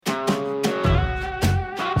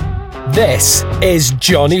This is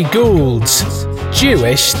Johnny Gould's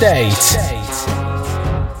Jewish State.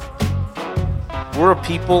 We're a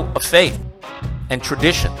people of faith and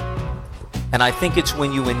tradition. And I think it's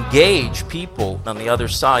when you engage people on the other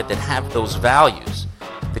side that have those values,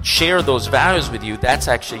 that share those values with you, that's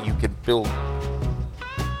actually you can build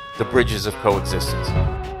the bridges of coexistence.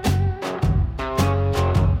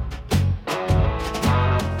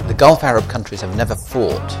 The Gulf Arab countries have never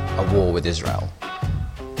fought a war with Israel.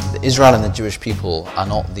 Israel and the Jewish people are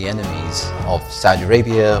not the enemies of Saudi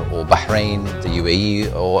Arabia or Bahrain, the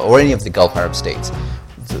UAE, or any of the Gulf Arab states.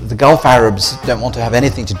 The Gulf Arabs don't want to have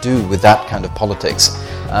anything to do with that kind of politics.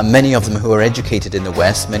 Many of them who are educated in the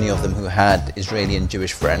West, many of them who had Israeli and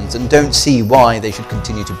Jewish friends, and don't see why they should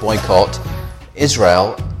continue to boycott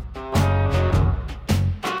Israel.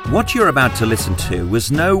 What you're about to listen to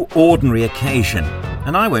was no ordinary occasion,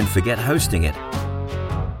 and I won't forget hosting it.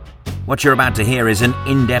 What you're about to hear is an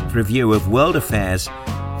in-depth review of world affairs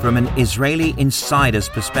from an Israeli insider's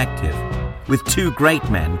perspective, with two great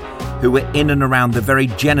men who were in and around the very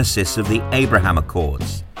genesis of the Abraham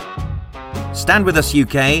Accords. Stand With Us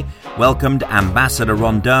UK welcomed Ambassador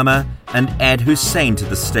Ron Dermer and Ed Husain to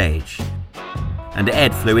the stage. And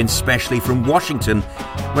Ed flew in specially from Washington,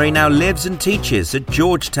 where he now lives and teaches at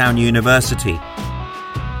Georgetown University.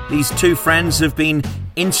 These two friends have been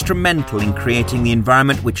instrumental in creating the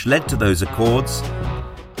environment which led to those accords.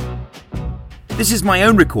 This is my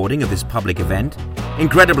own recording of this public event.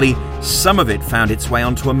 Incredibly, some of it found its way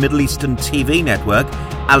onto a Middle Eastern TV network,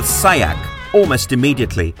 Al Sayak, almost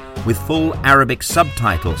immediately, with full Arabic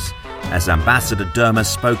subtitles, as Ambassador Dermer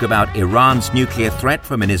spoke about Iran's nuclear threat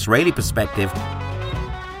from an Israeli perspective.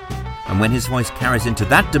 And when his voice carries into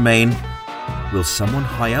that domain, will someone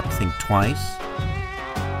high up think twice?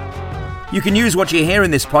 You can use what you hear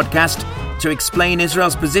in this podcast to explain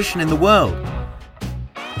Israel's position in the world.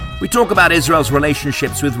 We talk about Israel's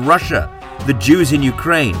relationships with Russia, the Jews in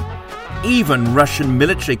Ukraine, even Russian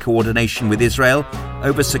military coordination with Israel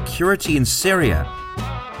over security in Syria.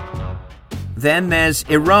 Then there's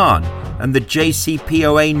Iran and the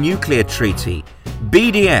JCPOA nuclear treaty,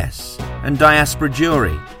 BDS and diaspora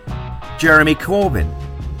Jewry, Jeremy Corbyn.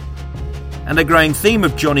 And a growing theme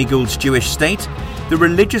of Johnny Gould's Jewish State, the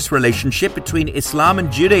religious relationship between Islam and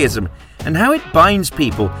Judaism and how it binds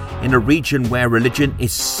people in a region where religion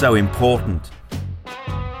is so important.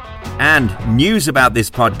 And news about this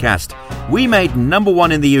podcast. We made number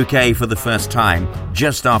one in the UK for the first time,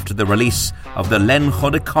 just after the release of the Len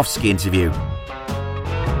Chodakowski interview.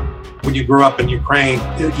 When you grew up in Ukraine,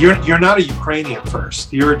 you're not a Ukrainian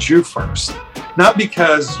first, you're a Jew first. Not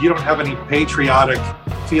because you don't have any patriotic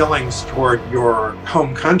feelings toward your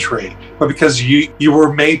home country, but because you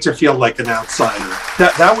were made to feel like an outsider.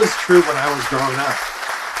 That was true when I was growing up.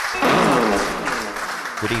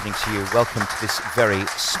 Good evening to you. Welcome to this very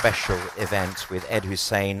special event with Ed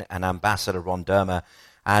Husain and Ambassador Ron Dermer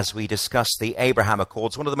as we discuss the Abraham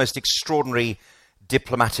Accords, one of the most extraordinary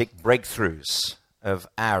diplomatic breakthroughs of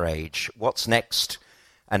our age. What's next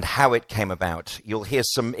and how it came about. You'll hear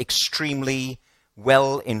some extremely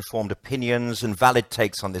well-informed opinions and valid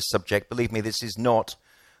takes on this subject. Believe me, this is not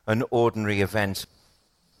an ordinary event.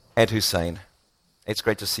 Ed Husain, it's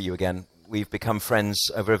great to see you again. We've become friends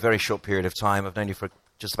over a very short period of time. I've known you for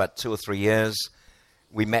just about 2 or 3 years.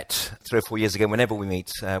 We met 3 or 4 years ago. Whenever we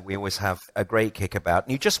meet, we always have a great kickabout.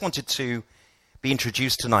 And you just wanted to be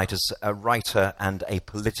introduced tonight as a writer and a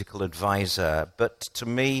political advisor. But to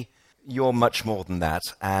me, you're much more than that.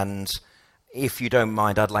 And if you don't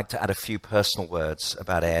mind, I'd like to add a few personal words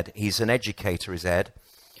about Ed. He's an educator, is Ed.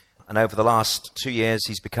 And over the last 2 years,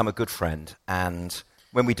 he's become a good friend. And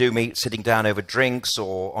when we do meet, sitting down over drinks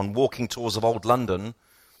or on walking tours of old London,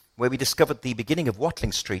 where we discovered the beginning of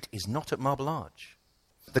Watling Street is not at Marble Arch.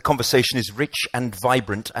 The conversation is rich and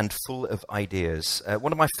vibrant and full of ideas.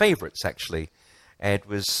 One of my favorites, actually, Ed,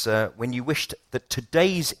 was when you wished that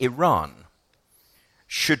today's Iran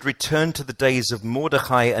should return to the days of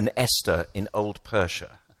Mordechai and Esther in Old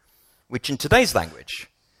Persia, which in today's language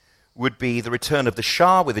would be the return of the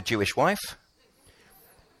Shah with a Jewish wife,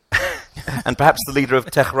 and perhaps the leader of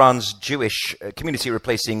Tehran's Jewish community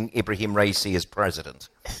replacing Ibrahim Raisi as president.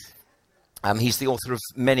 He's the author of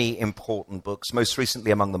many important books, most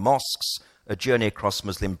recently Among the Mosques, A Journey Across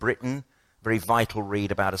Muslim Britain, very vital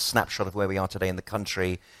read about a snapshot of where we are today in the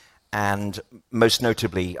country, and most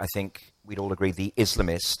notably, I think we'd all agree, The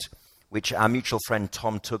Islamist, which our mutual friend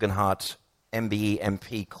Tom Tugendhat, MBE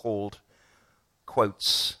MP, called,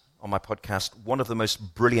 quotes on my podcast, one of the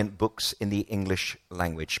most brilliant books in the English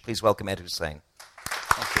language. Please welcome Ed Husain.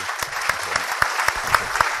 Thank you.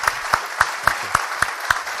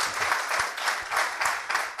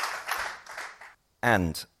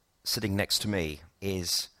 And sitting next to me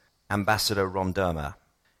is Ambassador Ron Dermer,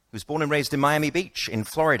 who was born and raised in Miami Beach in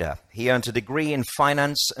Florida. He earned a degree in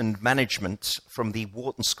finance and management from the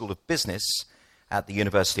Wharton School of Business at the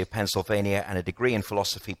University of Pennsylvania and a degree in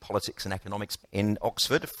philosophy, politics, and economics in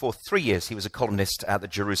Oxford. For 3 years, he was a columnist at the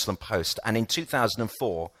Jerusalem Post. And in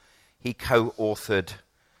 2004, he co-authored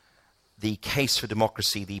The Case for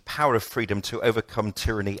Democracy, The Power of Freedom to Overcome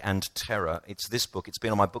Tyranny and Terror. It's this book. It's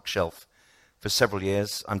been on my bookshelf for several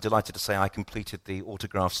years. I'm delighted to say I completed the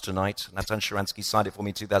autographs tonight. Natan Sharansky signed it for me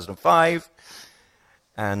in 2005.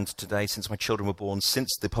 And today, since my children were born,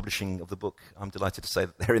 since the publishing of the book, I'm delighted to say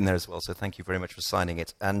that they're in there as well. So thank you very much for signing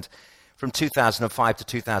it. And from 2005 to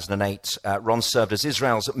 2008, Ron served as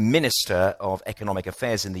Israel's Minister of Economic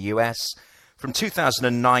Affairs in the US. From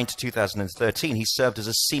 2009 to 2013, he served as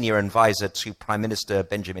a senior advisor to Prime Minister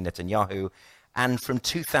Benjamin Netanyahu. And from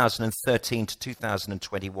 2013 to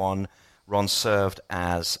 2021, Ron served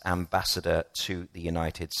as ambassador to the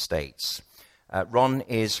United States. Ron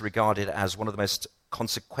is regarded as one of the most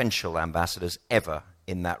consequential ambassadors ever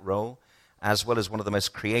in that role, as well as one of the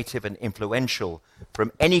most creative and influential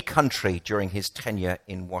from any country during his tenure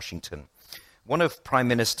in Washington. One of Prime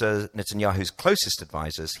Minister Netanyahu's closest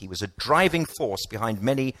advisors, he was a driving force behind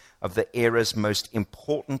many of the era's most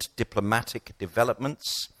important diplomatic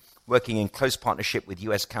developments, working in close partnership with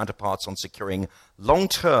US counterparts on securing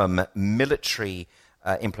long-term military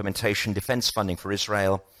implementation, defense funding for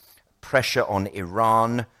Israel, pressure on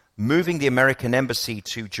Iran, moving the American embassy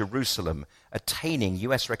to Jerusalem, attaining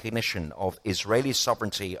US recognition of Israeli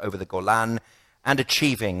sovereignty over the Golan, and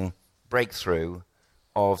achieving breakthrough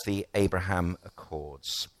of the Abraham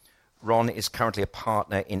Accords. Ron is currently a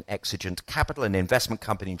partner in Exigent Capital, an investment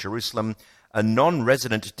company in Jerusalem, a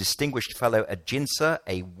non-resident distinguished fellow at GINSA,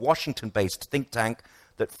 a Washington-based think tank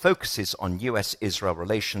that focuses on US-Israel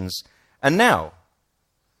relations. And now,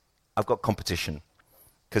 I've got competition,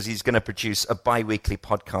 because he's going to produce a bi-weekly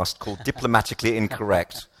podcast called Diplomatically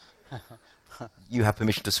Incorrect. You have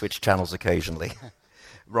permission to switch channels occasionally.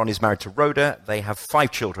 Ron is married to Rhoda. They have 5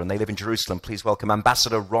 children. They live in Jerusalem. Please welcome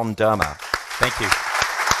Ambassador Ron Dermer. Thank you.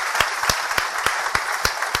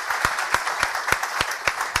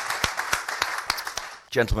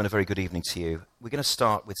 Gentlemen, a very good evening to you. We're going to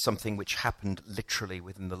start with something which happened literally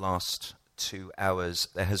within the last 2 hours.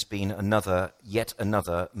 There has been yet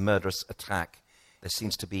another murderous attack. There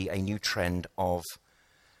seems to be a new trend of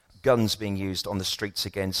guns being used on the streets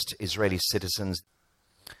against Israeli citizens.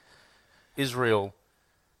 Israel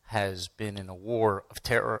has been in a war of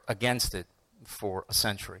terror against it for a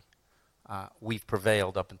century. We've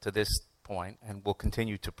prevailed up until this point and will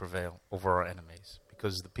continue to prevail over our enemies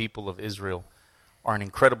because the people of Israel are an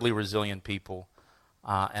incredibly resilient people,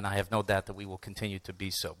 and I have no doubt that we will continue to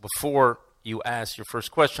be so. Before you ask your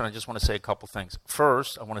first question, I just want to say a couple things.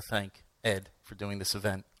 First, I want to thank Ed for doing this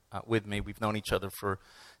event with me. We've known each other for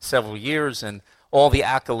several years, and all the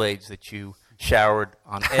accolades that you showered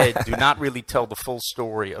on Ed do not really tell the full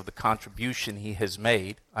story of the contribution he has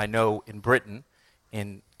made, I know, in Britain,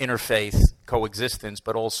 in interfaith coexistence,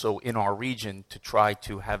 but also in our region to try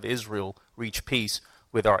to have Israel reach peace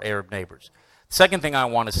with our Arab neighbors. The second thing I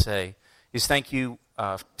want to say is thank you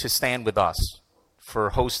to Stand With Us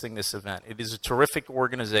for hosting this event. It is a terrific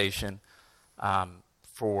organization.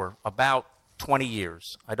 For about 20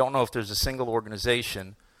 years. I don't know if there's a single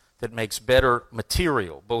organization that makes better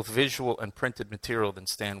material, both visual and printed material, than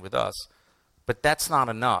Stand With Us. But that's not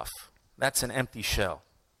enough. That's an empty shell.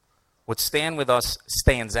 What Stand With Us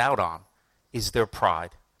stands out on is their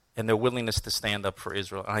pride and their willingness to stand up for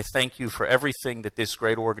Israel. And I thank you for everything that this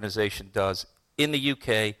great organization does in the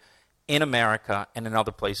UK, in America, and in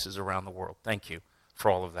other places around the world. Thank you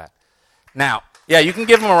for all of that. Now, yeah, you can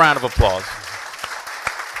give them a round of applause.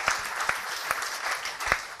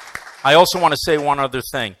 I also want to say one other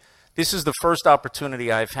thing. This is the first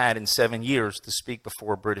opportunity I've had in 7 years to speak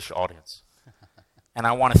before a British audience. And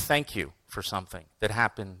I want to thank you for something that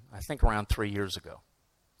happened, I think, around 3 years ago.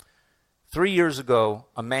 3 years ago,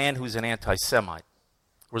 a man who's an anti-Semite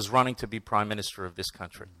was running to be prime minister of this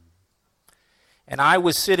country. And I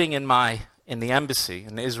was sitting in the embassy,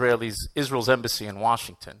 in Israel's embassy in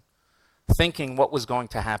Washington, thinking what was going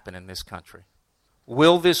to happen in this country.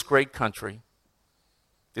 Will this great country,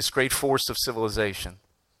 this great force of civilization,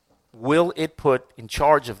 will it put in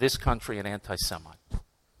charge of this country an anti-Semite?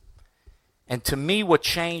 And to me, what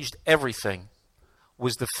changed everything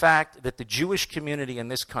was the fact that the Jewish community in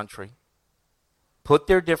this country put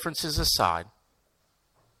their differences aside.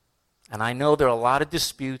 And I know there are a lot of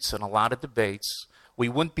disputes and a lot of debates. We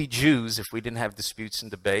wouldn't be Jews if we didn't have disputes and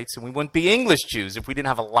debates, and we wouldn't be English Jews if we didn't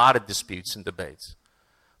have a lot of disputes and debates.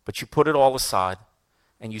 But you put it all aside,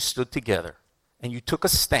 and you stood together and you took a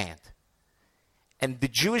stand. And the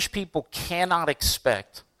Jewish people cannot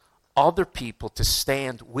expect other people to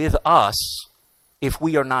stand with us if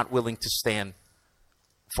we are not willing to stand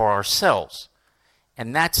for ourselves.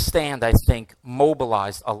 And that stand, I think,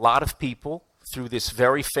 mobilized a lot of people through this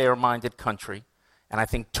very fair-minded country, and I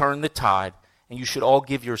think turned the tide. And you should all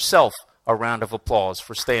give yourself a round of applause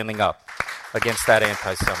for standing up against that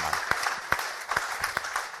anti-Semite.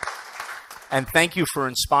 And thank you for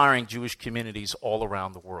inspiring Jewish communities all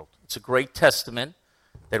around the world. It's a great testament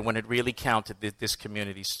that when it really counted, that this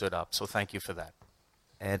community stood up. So thank you for that.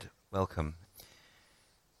 Ed, welcome.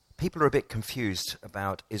 People are a bit confused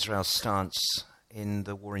about Israel's stance in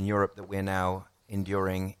the war in Europe that we're now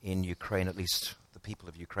enduring in Ukraine, at least the people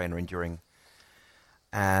of Ukraine are enduring.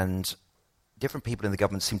 And different people in the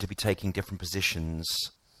government seem to be taking different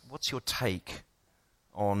positions. What's your take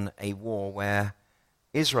on a war where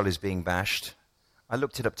Israel is being bashed? I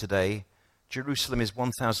looked it up today. Jerusalem is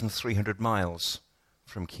 1,300 miles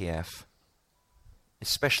from Kiev.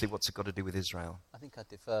 Especially what's it got to do with Israel? I think I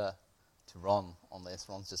defer to Ron on this.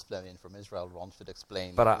 Ron's just flown in from Israel. Ron should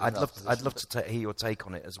explain. But I'd love to hear your take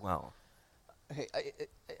on it as well. Okay,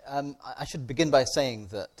 I should begin by saying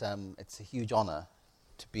that it's a huge honor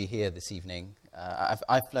to be here this evening.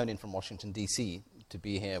 I've flown in from Washington, D.C. to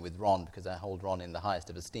be here with Ron because I hold Ron in the highest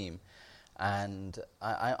of esteem. And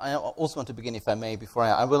I also want to begin, if I may, before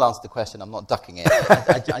I will answer the question, I'm not ducking it.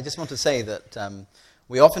 I just want to say that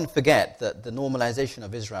we often forget that the normalization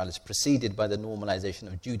of Israel is preceded by the normalization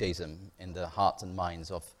of Judaism in the hearts and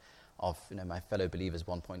minds of my fellow believers,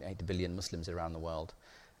 1.8 billion Muslims around the world.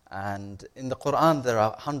 And in the Quran, there are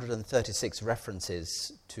 136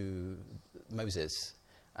 references to Moses.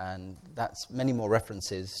 And that's many more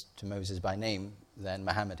references to Moses by name than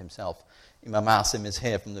Muhammad himself. Imam Asim is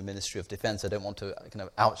here from the Ministry of Defense. I don't want to kind of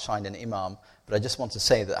outshine an imam, but I just want to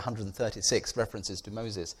say that 136 references to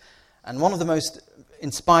Moses. And one of the most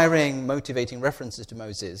inspiring, motivating references to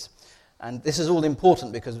Moses, and this is all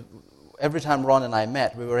important because every time Ron and I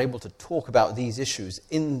met, we were able to talk about these issues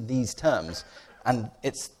in these terms. And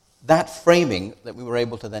it's that framing that we were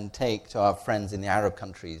able to then take to our friends in the Arab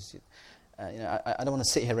countries. I don't want to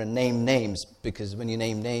sit here and name names, because when you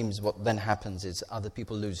name names, what then happens is other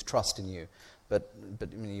people lose trust in you. But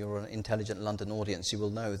you're an intelligent London audience, you will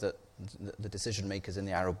know that the decision makers in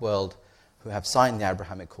the Arab world who have signed the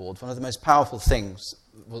Abrahamic Accords, one of the most powerful things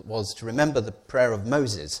was to remember the prayer of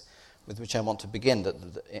Moses, with which I want to begin. That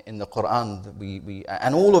in the Quran, that we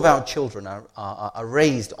and all of our children are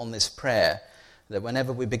raised on this prayer. That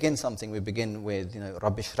whenever we begin something, we begin with,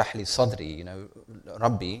 Rabbi shrah li sadri,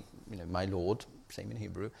 Rabbi, my Lord, same in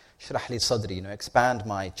Hebrew, shrah li sadri, expand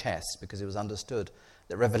my chest, because it was understood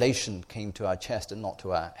that revelation came to our chest and not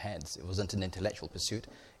to our heads. It wasn't an intellectual pursuit.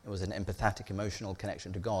 It was an empathetic, emotional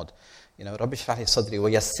connection to God. Rabbi shrah li sadri wa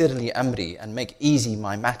yassir li amri, and make easy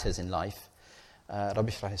my matters in life.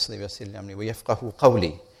 Rabbi shrah li sadri wa yassir li amri wa yafqahu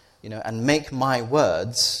qawli, and make my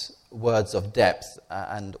words of depth,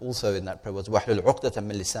 and also in that prayer was wahlul uqdatan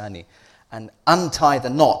min lisani, and untie the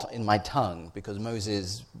knot in my tongue, because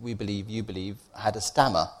Moses, we believe, you believe, had a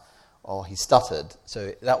stammer, or he stuttered.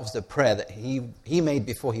 So that was the prayer that he made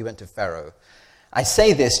before he went to Pharaoh. I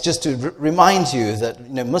say this just to remind you that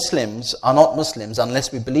Muslims are not Muslims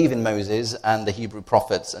unless we believe in Moses and the Hebrew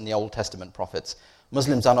prophets and the Old Testament prophets.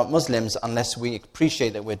 Muslims are not Muslims unless we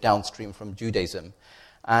appreciate that we're downstream from Judaism.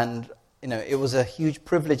 And it was a huge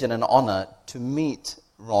privilege and an honor to meet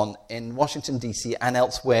Ron in Washington, D.C. and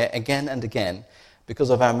elsewhere again and again, because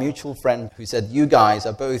of our mutual friend who said, you guys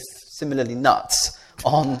are both similarly nuts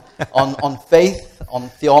on faith, on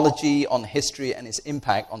theology, on history, and its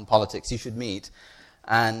impact on politics. You should meet.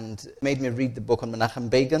 And made me read the book on Menachem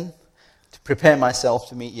Begin to prepare myself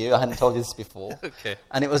to meet you. I hadn't told you this before. Okay.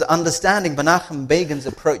 And it was understanding Menachem Begin's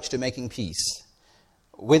approach to making peace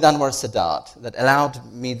with Anwar Sadat that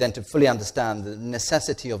allowed me then to fully understand the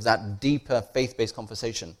necessity of that deeper faith-based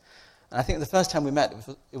conversation. And I think the first time we met,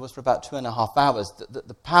 it was for about 2.5 hours.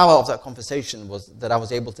 The power of that conversation was that I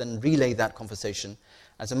was able to then relay that conversation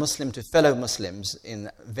as a Muslim to fellow Muslims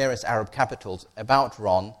in various Arab capitals about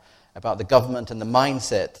Ron, about the government and the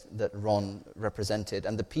mindset that Ron represented,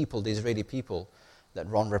 and the people, the Israeli people that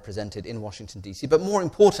Ron represented in Washington, D.C. But more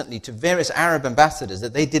importantly, to various Arab ambassadors,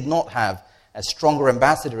 that they did not have a stronger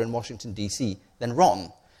ambassador in Washington, D.C. than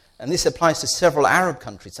Ron. And this applies to several Arab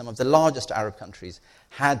countries. Some of the largest Arab countries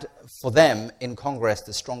had, for them, in Congress,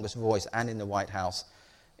 the strongest voice, and in the White House,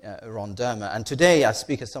 Ron Dermer. And today, I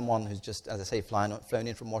speak as someone who's just, as I say, flown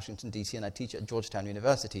in from Washington, D.C., and I teach at Georgetown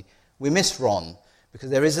University. We miss Ron, because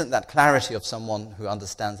there isn't that clarity of someone who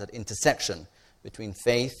understands that intersection between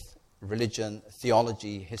faith religion,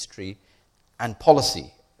 theology, history, and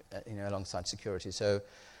policy, alongside security. So,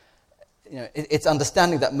 it's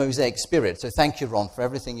understanding that mosaic spirit. So thank you, Ron, for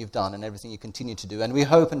everything you've done and everything you continue to do. And we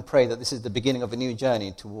hope and pray that this is the beginning of a new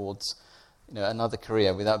journey towards another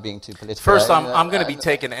career, without being too political. First, I'm going to be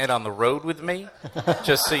taking Ed on the road with me,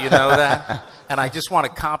 just so you know that. And I just want a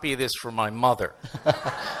copy of this for my mother.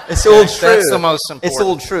 It's all true. That's the most important. It's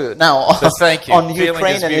all true. Now, so thank you. On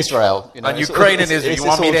Ukraine and Israel. On Ukraine and Israel. You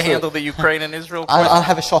want me to handle the Ukraine and Israel question? I'll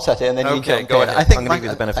have a shot at it, and then you go ahead. I think I'm going to give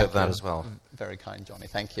you the benefit of that as well. Very kind, Johnny.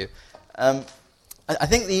 Thank you. I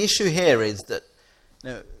think the issue here is that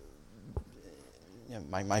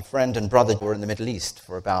my friend and brother were in the Middle East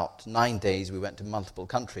for about 9 days. We went to multiple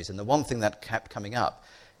countries, and the one thing that kept coming up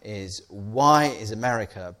is, why is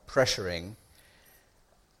America pressuring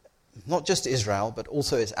not just Israel, but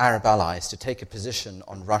also its Arab allies to take a position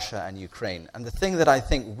on Russia and Ukraine? And the thing that I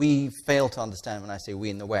think we fail to understand, when I say we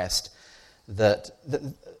in the West, that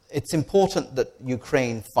it's important that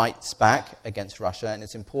Ukraine fights back against Russia, and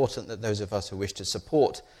it's important that those of us who wish to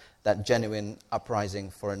support that genuine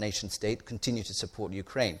uprising for a nation-state continue to support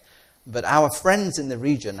Ukraine. But our friends in the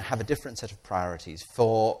region have a different set of priorities.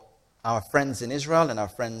 For our friends in Israel and our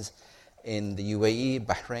friends in the UAE,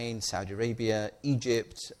 Bahrain, Saudi Arabia,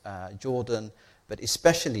 Egypt, Jordan, but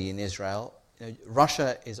especially in Israel,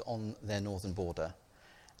 Russia is on their northern border.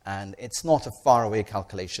 And it's not a faraway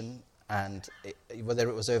calculation. And whether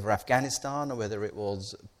it was over Afghanistan or whether it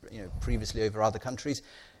was previously over other countries,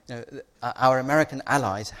 our American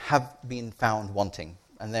allies have been found wanting.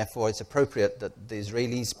 And therefore it's appropriate that the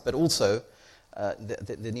Israelis, but also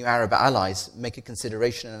the new Arab allies, make a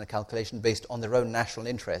consideration and a calculation based on their own national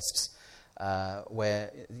interests,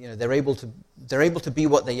 where they're able to be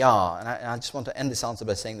what they are. And I just want to end this answer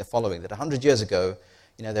by saying the following: that 100 years ago,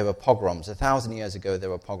 there were pogroms. 1,000 years ago, there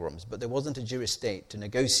were pogroms. But there wasn't a Jewish state to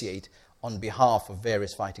negotiate on behalf of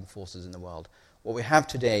various fighting forces in the world. What we have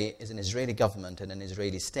today is an Israeli government and an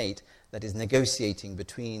Israeli state that is negotiating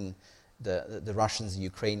between the Russians, the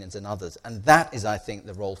Ukrainians, and others. And that is, I think,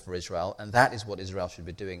 the role for Israel. And that is what Israel should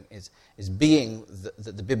be doing, is being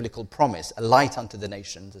the biblical promise, a light unto the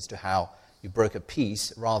nations, as to how you broker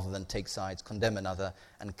peace rather than take sides, condemn another,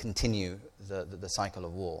 and continue the cycle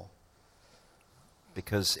of war.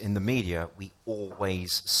 Because in the media, we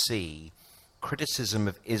always see criticism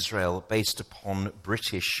of Israel based upon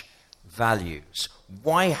British values.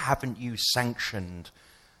 Why haven't you sanctioned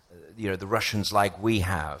the Russians like we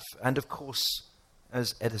have? And of course,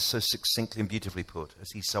 as Ed has so succinctly and beautifully put,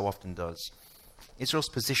 as he so often does, Israel's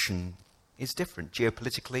position is different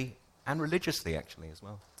geopolitically and religiously, actually, as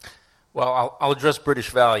well. Well, I'll address British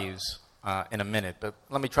values in a minute, but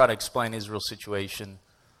let me try to explain Israel's situation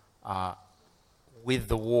with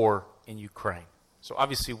the war in Ukraine. So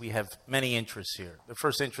obviously we have many interests here. The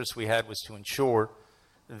first interest we had was to ensure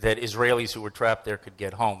that Israelis who were trapped there could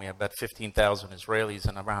get home. We have about 15,000 Israelis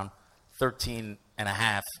and around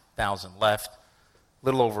 13,500 left. A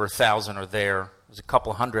little over 1,000 are there. There's a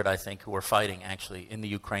couple hundred, I think, who are fighting actually in the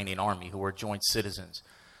Ukrainian army, who are joint citizens.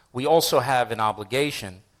 We also have an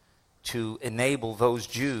obligation to enable those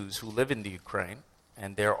Jews who live in the Ukraine,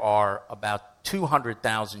 and there are about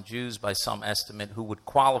 200,000 Jews by some estimate who would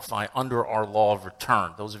qualify under our law of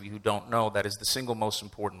return. Those of you who don't know, that is the single most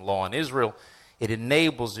important law in Israel. It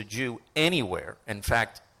enables a Jew anywhere, in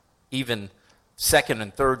fact, even second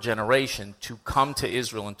and third generation, to come to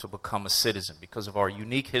Israel and to become a citizen because of our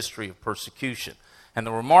unique history of persecution. And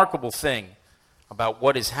the remarkable thing about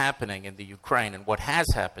what is happening in the Ukraine and what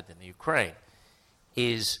has happened in the Ukraine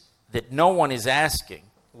is that no one is asking,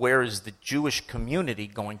 where is the Jewish community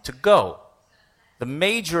going to go? The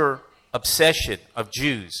major obsession of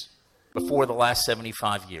Jews before the last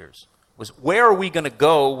 75 years was, where are we going to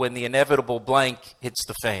go when the inevitable blank hits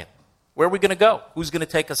the fan? Where are we going to go? Who's going to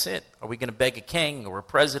take us in? Are we going to beg a king or a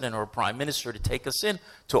president or a prime minister to take us in,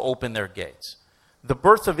 to open their gates? The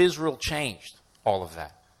birth of Israel changed all of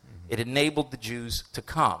that. It enabled the Jews to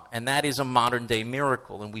come, and that is a modern-day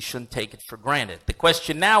miracle, and we shouldn't take it for granted. The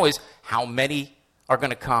question now is, how many are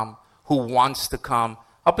going to come? Who wants to come?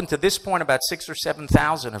 Up until this point, about 6,000 or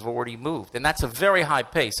 7,000 have already moved, and that's a very high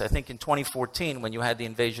pace. I think in 2014, when you had the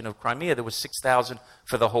invasion of Crimea, there was 6,000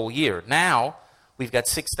 for the whole year. Now, we've got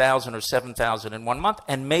 6,000 or 7,000 in 1 month,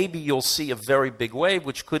 and maybe you'll see a very big wave,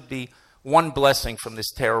 which could be one blessing from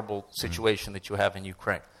this terrible situation that you have in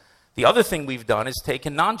Ukraine. The other thing we've done is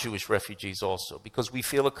taken non-Jewish refugees also, because we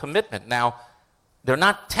feel a commitment. Now, they're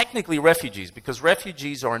not technically refugees, because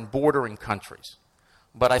refugees are in bordering countries.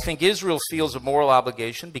 But I think Israel feels a moral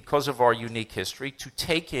obligation, because of our unique history, to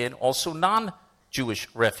take in also non-Jewish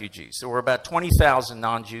refugees. There were about 20,000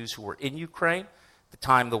 non-Jews who were in Ukraine. the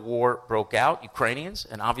time the war broke out, Ukrainians,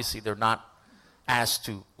 and obviously they're not asked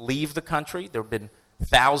to leave the country. There have been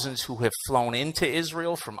thousands who have flown into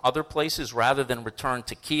Israel from other places rather than return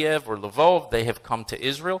to Kiev or Lvov. They have come to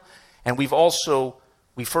Israel. And we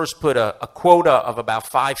first put a quota of about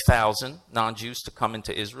 5,000 non-Jews to come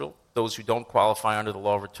into Israel. Those who don't qualify under the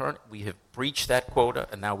law of return, we have breached that quota,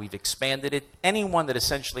 and now we've expanded it. Anyone that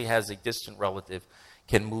essentially has a distant relative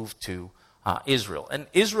can move to Israel. And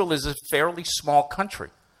Israel is a fairly small country.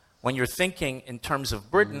 When you're thinking in terms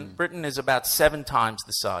of Britain, Britain is about 7 times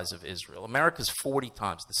the size of Israel. America's 40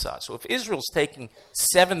 times the size. So if Israel's taking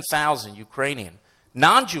 7,000 Ukrainian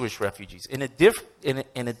non-Jewish refugees, in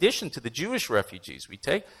addition to the Jewish refugees we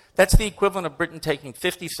take, that's the equivalent of Britain taking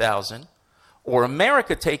 50,000 or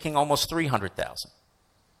America taking almost 300,000.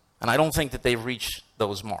 And I don't think that they've reached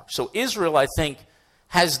those marks. So Israel, I think,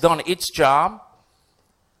 has done its job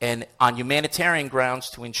and on humanitarian grounds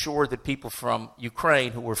to ensure that people from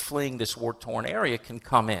Ukraine who are fleeing this war-torn area can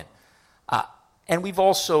come in. And we've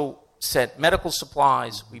also sent medical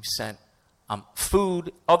supplies, we've sent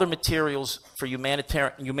food, other materials for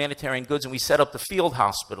humanitarian goods, and we set up the field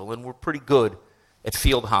hospital, and we're pretty good at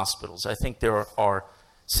field hospitals. I think there are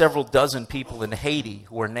several dozen people in Haiti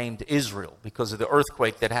who are named Israel because of the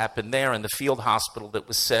earthquake that happened there and the field hospital that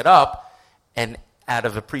was set up, and out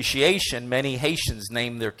of appreciation, many Haitians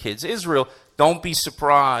named their kids Israel. Don't be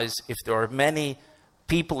surprised if there are many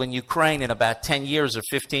people in Ukraine in about 10 years or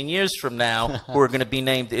 15 years from now who are going to be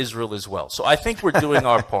named Israel as well. So I think we're doing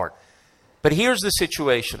our part. But here's the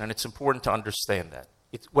situation, and it's important to understand that.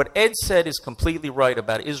 What Ed said is completely right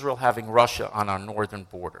about Israel having Russia on our northern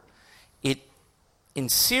border. In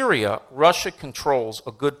Syria, Russia controls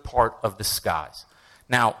a good part of the skies.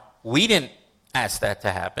 Now, we didn't ask that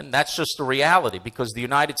to happen. That's just the reality because the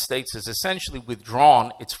United States has essentially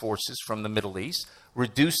withdrawn its forces from the Middle East,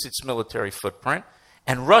 reduced its military footprint,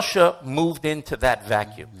 and Russia moved into that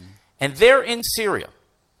vacuum. And they're in Syria.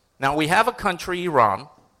 Now, we have a country, Iran,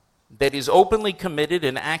 that is openly committed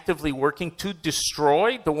and actively working to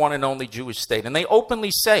destroy the one and only Jewish state. And they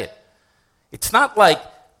openly say it. It's not like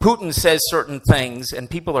Putin says certain things and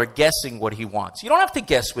people are guessing what he wants. You don't have to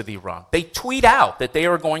guess with Iran. They tweet out that they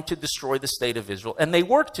are going to destroy the state of Israel, and they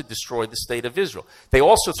work to destroy the state of Israel. They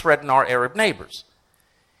also threaten our Arab neighbors.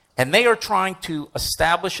 And they are trying to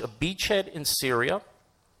establish a beachhead in Syria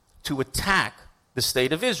to attack the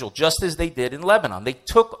state of Israel, just as they did in Lebanon. They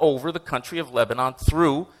took over the country of Lebanon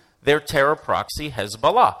through their terror proxy,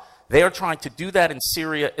 Hezbollah. They are trying to do that in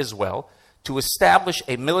Syria as well, to establish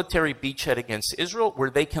a military beachhead against Israel where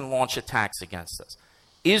they can launch attacks against us.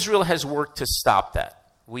 Israel has worked to stop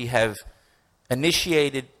that. We have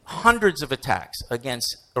initiated hundreds of attacks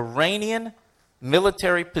against Iranian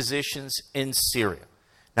military positions in Syria.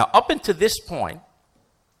 Now, up until this point,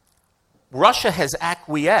 Russia has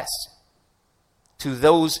acquiesced to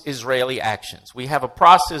those Israeli actions. We have a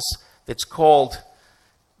process that's called,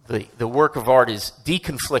 the work of art is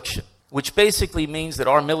deconfliction, which basically means that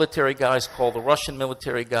our military guys call the Russian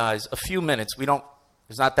military guys a few minutes.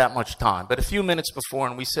 There's not that much time, but a few minutes before,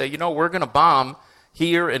 and we say, we're going to bomb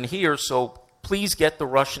here and here, so please get the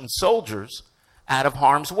Russian soldiers out of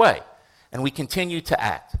harm's way. And we continue to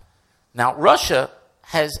act. Now, Russia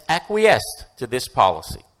has acquiesced to this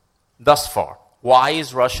policy thus far. Why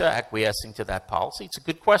is Russia acquiescing to that policy? It's a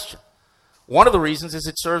good question. One of the reasons is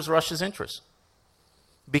it serves Russia's interests.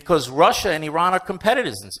 Because Russia and Iran are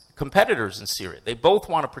competitors in Syria. They both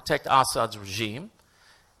want to protect Assad's regime,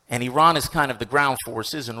 and Iran is kind of the ground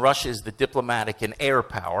forces, and Russia is the diplomatic and air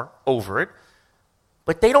power over it.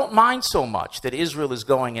 But they don't mind so much that Israel is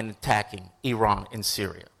going and attacking Iran in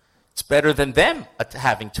Syria. It's better than them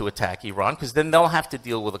having to attack Iran, because then they'll have to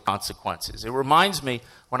deal with the consequences. It reminds me,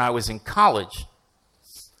 when I was in college,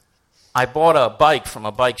 I bought a bike from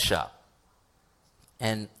a bike shop,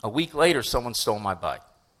 and a week later, someone stole my bike.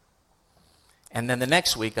 And then the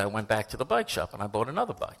next week, I went back to the bike shop and I bought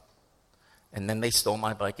another bike. And then they stole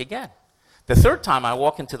my bike again. The third time, I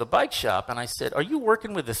walk into the bike shop and I said, are you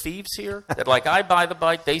working with the thieves here? That like I buy the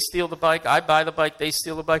bike, they steal the bike, I buy the bike, they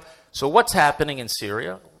steal the bike. So what's happening in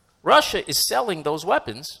Syria? Russia is selling those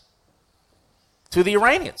weapons to the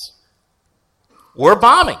Iranians. We're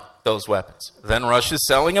bombing those weapons. Then Russia's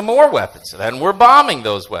selling them more weapons. Then we're bombing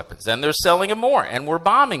those weapons. Then they're selling them more, and we're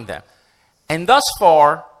bombing them. And thus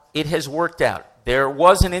far, it has worked out. There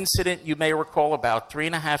was an incident, you may recall, about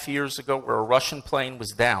 3.5 years ago where a Russian plane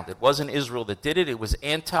was downed. It wasn't Israel that did it. It was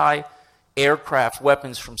anti-aircraft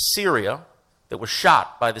weapons from Syria that were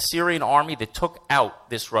shot by the Syrian army that took out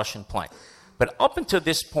this Russian plane. But up until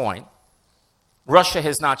this point, Russia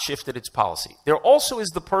has not shifted its policy. There also is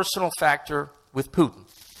the personal factor with Putin.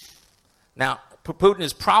 Now, Putin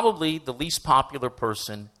is probably the least popular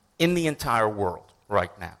person in the entire world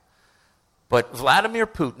right now. But Vladimir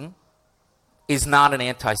Putin is not an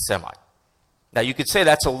anti-Semite. Now, you could say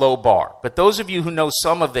that's a low bar, but those of you who know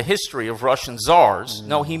some of the history of Russian czars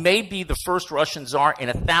know he may be the first Russian czar in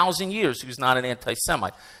 1,000 years who's not an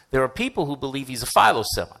anti-Semite. There are people who believe he's a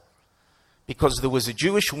philo-Semite because there was a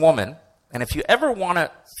Jewish woman, and if you ever want to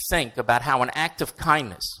think about how an act of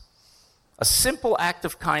kindness, a simple act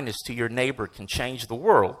of kindness to your neighbor can change the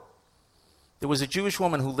world, there was a Jewish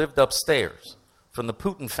woman who lived upstairs from the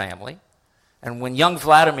Putin family, and when young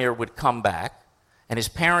Vladimir would come back, and his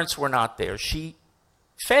parents were not there, she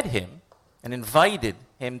fed him and invited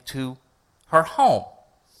him to her home.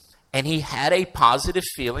 And he had a positive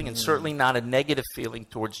feeling and certainly not a negative feeling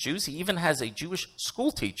towards Jews. He even has a Jewish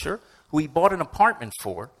school teacher who he bought an apartment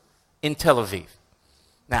for in Tel Aviv.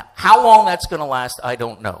 Now, how long that's going to last, I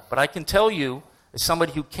don't know. But I can tell you, as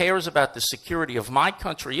somebody who cares about the security of my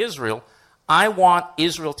country, Israel, I want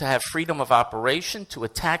Israel to have freedom of operation to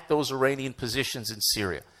attack those Iranian positions in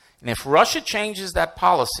Syria. And if Russia changes that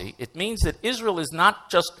policy, it means that Israel is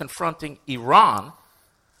not just confronting Iran,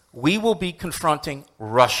 we will be confronting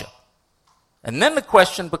Russia. And then the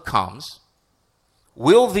question becomes,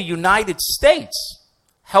 will the United States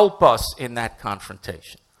help us in that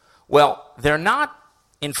confrontation? Well, they're not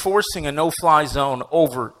enforcing a no-fly zone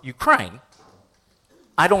over Ukraine.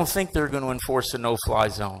 I don't think they're going to enforce a no-fly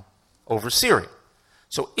zone over Syria.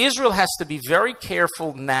 So Israel has to be very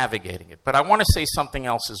careful navigating it. But I want to say something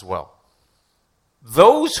else as well.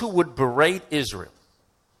 Those who would berate Israel,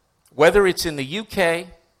 whether it's in the UK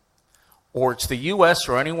or it's the US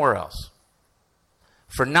or anywhere else,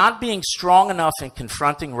 for not being strong enough in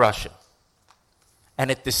confronting Russia,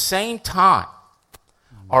 and at the same time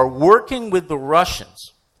are working with the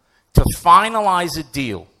Russians to finalize a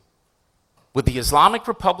deal with the Islamic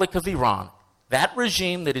Republic of Iran, that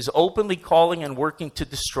regime that is openly calling and working to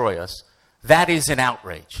destroy us, that is an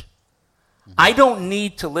outrage. I don't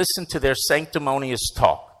need to listen to their sanctimonious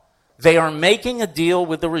talk. They are making a deal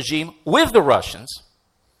with the regime, with the Russians,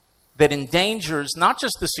 that endangers not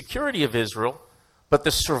just the security of Israel, but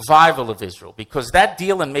the survival of Israel. Because that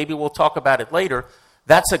deal, and maybe we'll talk about it later,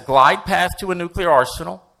 that's a glide path to a nuclear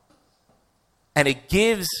arsenal, and it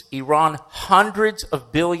gives Iran hundreds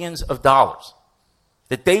of billions of dollars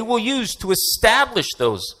that they will use to establish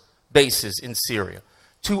those bases in Syria,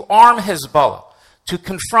 to arm Hezbollah, to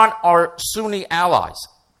confront our Sunni allies.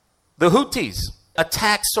 The Houthis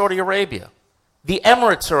attack Saudi Arabia. The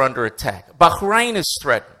Emirates are under attack. Bahrain is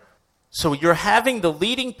threatened. So you're having the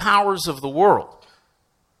leading powers of the world,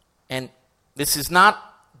 and this is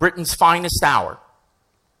not Britain's finest hour,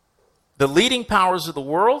 the leading powers of the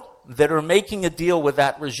world that are making a deal with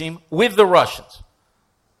that regime, with the Russians,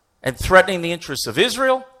 and threatening the interests of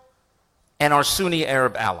Israel and our Sunni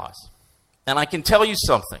Arab allies. And I can tell you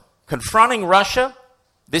something. Confronting Russia,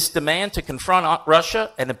 this demand to confront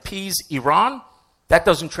Russia and appease Iran, that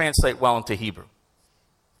doesn't translate well into Hebrew.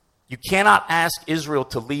 You cannot ask Israel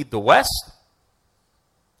to lead the West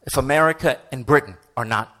if America and Britain are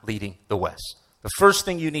not leading the West. The first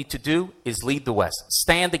thing you need to do is lead the West.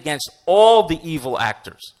 Stand against all the evil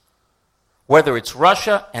actors, whether it's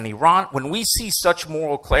Russia and Iran. When we see such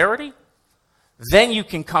moral clarity, then you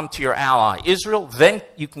can come to your ally Israel, then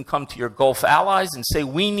you can come to your Gulf allies and say,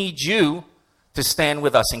 we need you to stand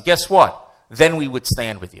with us. And guess what? Then we would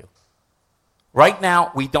stand with you. Right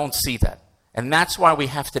now, we don't see that. And that's why we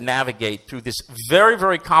have to navigate through this very,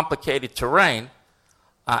 very complicated terrain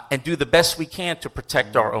and do the best we can to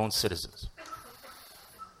protect our own citizens.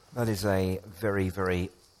 That is a very, very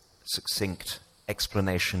succinct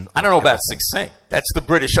explanation. I don't know about succinct. That's the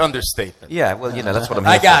British understatement. Yeah, well, you know, that's what I'm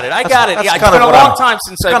here for. I got it. That's It's been a long time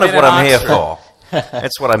since I've been in Oxford. Kind of what I'm here Oxford. for.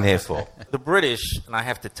 That's what I'm here for. The British, and I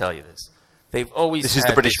have to tell you this, they've always This is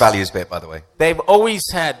the British values bit, by the way. They've always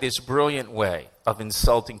had this brilliant way of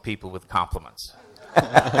insulting people with compliments.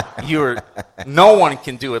 No one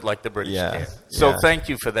can do it like the British can. So thank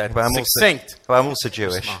you for that. Succinct. I'm also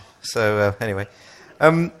Jewish. So anyway.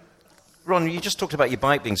 Ron, you just talked about your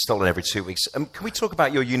bike being stolen every 2 weeks. Can we talk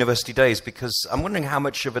about your university days? Because I'm wondering how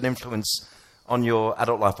much of an influence on your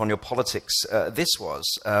adult life, on your politics, this was,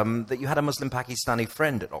 that you had a Muslim Pakistani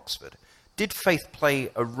friend at Oxford. Did faith play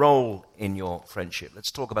a role in your friendship?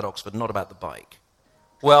 Let's talk about Oxford, not about the bike.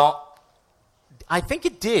 Well, I think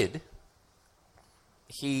it did.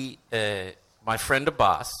 My friend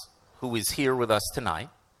Abbas, who is here with us tonight,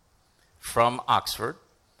 from Oxford,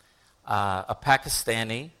 a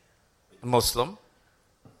Pakistani Muslim,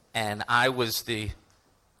 and I was the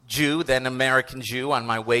Jew, then American Jew, on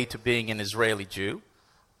my way to being an Israeli Jew.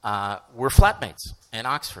 We're flatmates in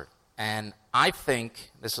Oxford. And I think,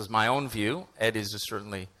 this is my own view, Ed is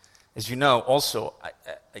certainly, as you know, also,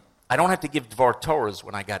 I don't have to give Dvar Torahs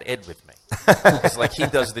when I got Ed with me. Because like he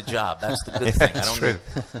does the job. That's the good thing. That's true.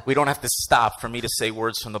 We don't have to stop for me to say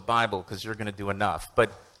words from the Bible because you're going to do enough.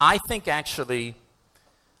 But I think actually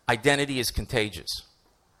identity is contagious.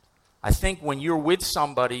 I think when you're with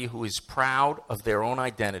somebody who is proud of their own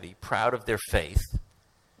identity, proud of their faith,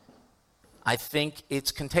 I think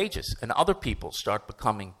it's contagious. And other people start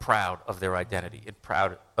becoming proud of their identity and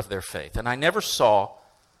proud of their faith. And I never saw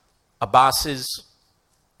Abbas's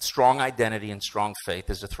strong identity and strong faith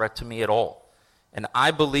as a threat to me at all. And I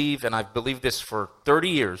believe, and I've believed this for 30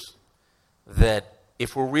 years, that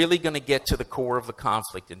if we're really going to get to the core of the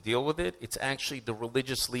conflict and deal with it, it's actually the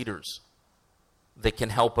religious leaders that can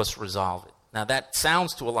help us resolve it. Now that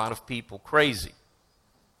sounds to a lot of people crazy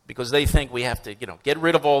because they think we have to, get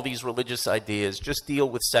rid of all these religious ideas, just deal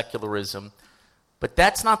with secularism. But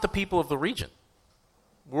that's not the people of the region.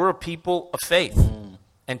 We're a people of faith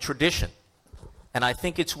and tradition. And I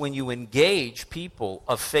think it's when you engage people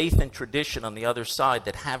of faith and tradition on the other side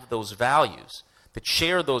that have those values, that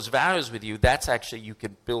share those values with you, that's actually you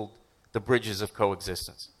can build the bridges of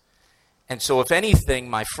coexistence. And so if anything,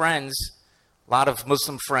 my friends, a lot of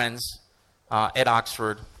Muslim friends at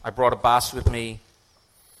Oxford, I brought Abbas with me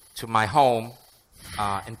to my home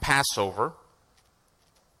in Passover.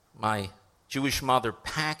 My Jewish mother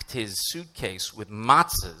packed his suitcase with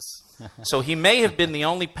matzahs. So he may have been the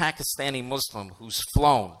only Pakistani Muslim who's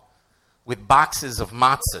flown with boxes of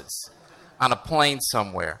matzahs on a plane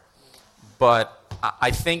somewhere. But I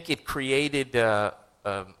think it created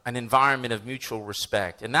an environment of mutual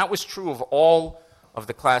respect. And that was true of all of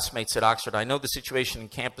the classmates at Oxford. I know the situation in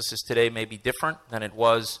campuses today may be different than it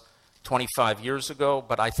was 25 years ago,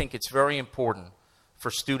 but I think it's very important for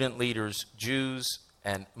student leaders, Jews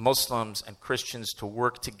and Muslims and Christians, to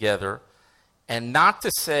work together. And not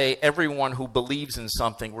to say everyone who believes in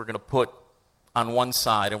something we're going to put on one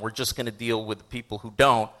side and we're just going to deal with the people who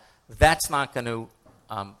don't. That's not going to,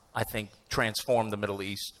 I think, transform the Middle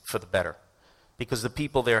East for the better. Because the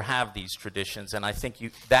people there have these traditions, and I think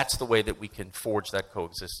that's the way that we can forge that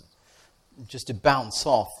coexistence. Just to bounce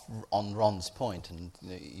off on Ron's point and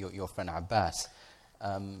your friend Abbas,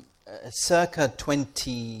 circa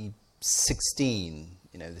 2016,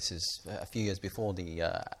 this is a few years before the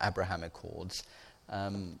Abraham Accords.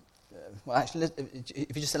 Well, actually,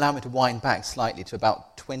 if you just allow me to wind back slightly to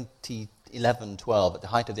about 2011-12, at the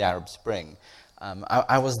height of the Arab Spring,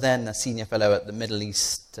 I was then a senior fellow at the Middle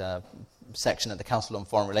East section at the Council on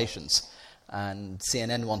Foreign Relations. And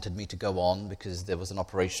CNN wanted me to go on because there was an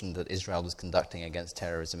operation that Israel was conducting against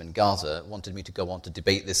terrorism in Gaza, wanted me to go on to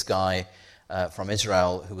debate this guy from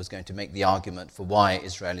Israel who was going to make the argument for why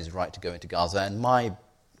Israel is right to go into Gaza. And my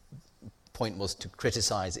point was to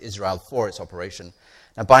criticize Israel for its operation.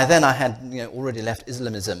 Now, by then I had already left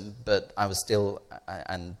Islamism, but I was still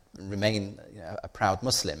and remain a proud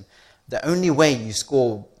Muslim. The only way you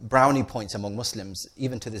score brownie points among Muslims,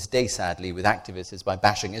 even to this day, sadly, with activists, is by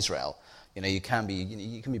bashing Israel. You can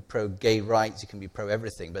be pro-gay rights, you can be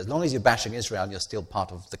pro-everything, but as long as you're bashing Israel, you're still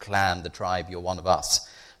part of the clan, the tribe, you're one of us.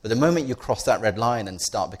 But the moment you cross that red line and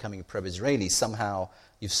start becoming pro-Israeli, somehow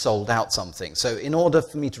you've sold out something. So in order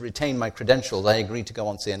for me to retain my credentials, I agreed to go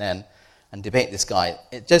on CNN and debate this guy.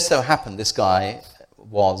 It just so happened this guy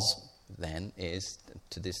is,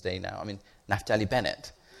 to this day now, Naftali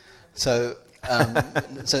Bennett. So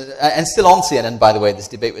and still on CNN, by the way, this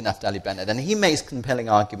debate with Naftali Bennett. And he makes compelling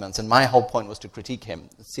arguments, and my whole point was to critique him.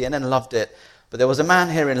 CNN loved it, but there was a man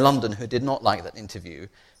here in London who did not like that interview.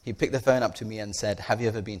 He picked the phone up to me and said, "Have you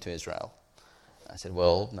ever been to Israel?" I said,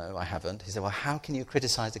 "Well, no, I haven't." He said, "Well, how can you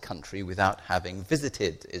criticize a country without having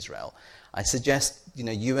visited Israel? I suggest,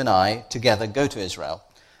 you and I together go to Israel."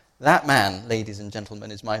 That man, ladies and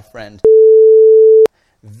gentlemen, is my friend.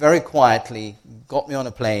 Very quietly got me on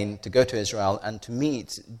a plane to go to Israel and to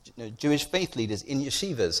meet Jewish faith leaders in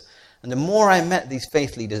yeshivas. And the more I met these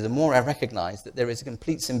faith leaders, the more I recognized that there is a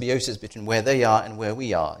complete symbiosis between where they are and where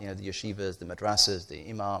we are. The yeshivas, the madrasas, the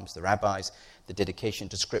imams, the rabbis, the dedication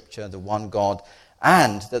to scripture, the one God.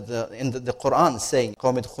 And that in the Quran saying, the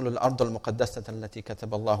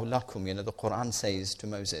Quran says to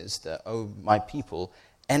Moses that, "Oh, my people,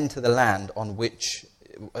 enter the land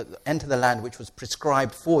which was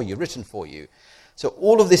prescribed for you, written for you." So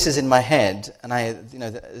all of this is in my head, and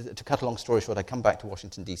to cut a long story short, I come back to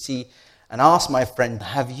Washington, D.C., and ask my friend,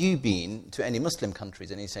 "Have you been to any Muslim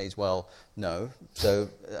countries?" And he says, "Well, no." So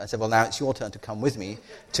I said, "Well, now it's your turn to come with me,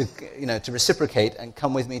 to reciprocate and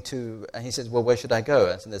come with me to..." And he says, "Well, where should I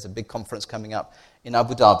go?" I said, "There's a big conference coming up in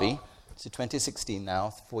Abu Dhabi." It's 2016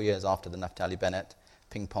 now, 4 years after the Naftali Bennett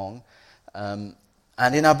ping pong. And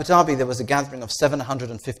in Abu Dhabi, there was a gathering of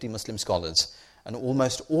 750 Muslim scholars, and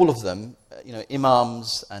almost all of them,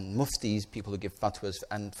 imams and muftis, people who give fatwas,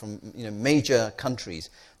 and from major countries.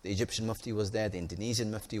 The Egyptian mufti was there, the Indonesian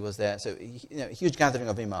mufti was there, so a huge gathering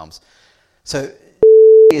of imams. So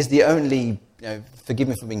is the only, forgive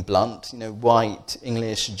me for being blunt, white,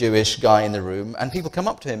 English, Jewish guy in the room, and people come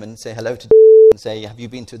up to him and say hello to and say, have you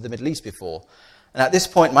been to the Middle East before? And at this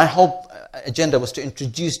point, my whole agenda was to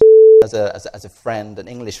introduce as a friend, an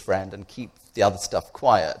English friend, and keep the other stuff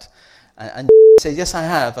quiet. And say, yes, I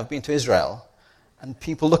have. I've been to Israel. And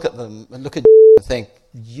people look at them and look at and think,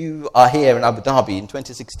 you are here in Abu Dhabi in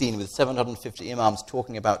 2016 with 750 imams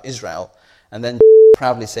talking about Israel, and then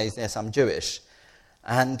proudly says, yes, I'm Jewish.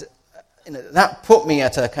 And that put me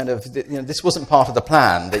at a kind of, this wasn't part of the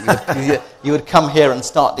plan, that you would come here and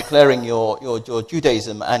start declaring your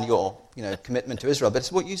Judaism and your commitment to Israel. But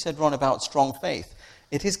it's what you said, Ron, about strong faith.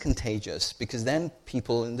 It is contagious, because then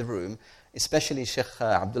people in the room, especially Sheikh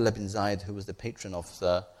Abdullah bin Zayed, who was the patron of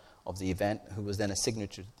the event, who was then a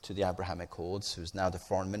signatory to the Abrahamic Accords, who's now the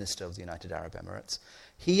foreign minister of the United Arab Emirates,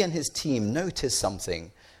 he and his team noticed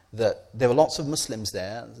something, that there were lots of Muslims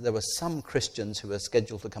there. There were some Christians who were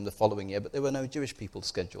scheduled to come the following year, but there were no Jewish people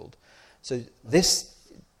scheduled. So this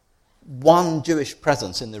one Jewish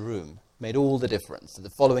presence in the room made all the difference. The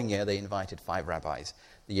following year, they invited 5 rabbis.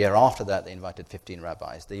 The year after that, they invited 15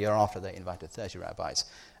 rabbis. The year after, they invited 30 rabbis.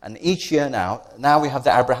 And each year now we have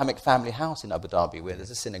the Abrahamic family house in Abu Dhabi, where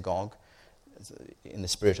there's a synagogue in the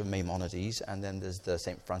spirit of Maimonides, and then there's the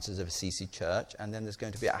St. Francis of Assisi Church, and then there's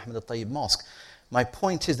going to be Ahmed al-Tayyib Mosque. My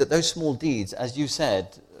point is that those small deeds, as you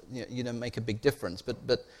said, make a big difference.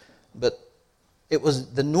 But it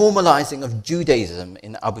was the normalizing of Judaism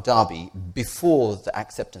in Abu Dhabi before the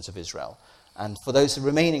acceptance of Israel. And for those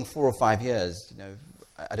remaining 4 or 5 years,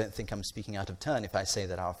 I don't think I'm speaking out of turn if I say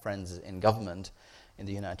that our friends in government in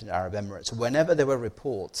the United Arab Emirates, whenever there were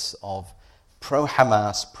reports of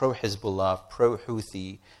pro-Hamas, pro-Hezbollah,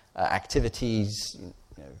 pro-Houthi activities,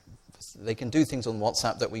 they can do things on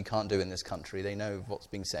WhatsApp that we can't do in this country. They know what's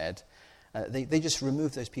being said. They just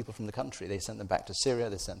removed those people from the country. They sent them back to Syria.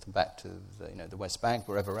 They sent them back to the West Bank,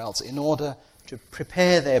 wherever else, in order to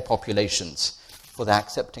prepare their populations for the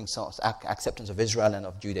acceptance of Israel and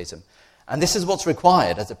of Judaism. And this is what's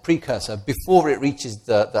required as a precursor before it reaches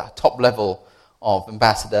the top level of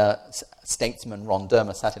ambassador, statesman Ron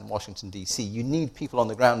Dermer sat in Washington, D.C. You need people on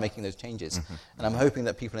the ground making those changes. Mm-hmm. And I'm hoping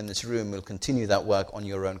that people in this room will continue that work on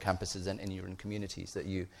your own campuses and in your own communities, that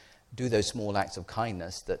you do those small acts of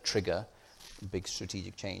kindness that trigger big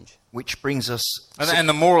strategic change. Which brings us... And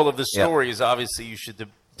the moral of the story is obviously you should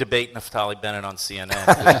debate Naftali Bennett on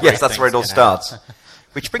CNN. Yes, that's where it all starts.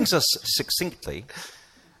 Which brings us succinctly,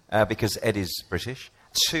 because Ed is British,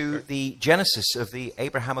 to the genesis of the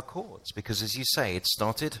Abraham Accords, because as you say, it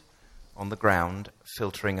started on the ground,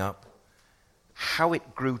 filtering up, how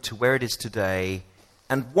it grew to where it is today,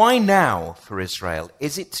 and why now for Israel?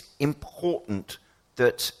 Is it important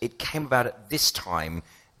that it came about at this time?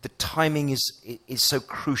 The timing is so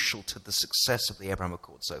crucial to the success of the Abraham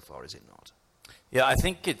Accords so far, is it not? Yeah, I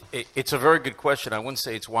think it's a very good question. I wouldn't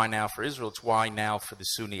say it's why now for Israel, it's why now for the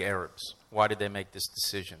Sunni Arabs. Why did they make this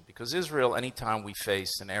decision? Because Israel, anytime we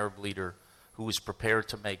faced an Arab leader who was prepared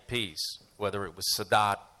to make peace, whether it was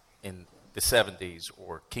Sadat in the 70s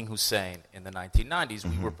or King Hussein in the 1990s,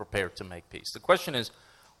 we were prepared to make peace. The question is,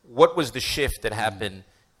 what was the shift that happened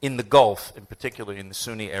in the Gulf, in particular in the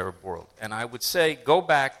Sunni Arab world? And I would say, go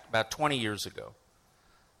back about 20 years ago.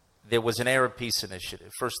 There was an Arab peace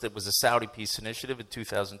initiative. First, there was a Saudi peace initiative in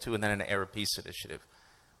 2002, and then an Arab peace initiative.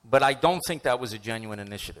 But I don't think that was a genuine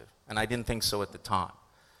initiative, and I didn't think so at the time.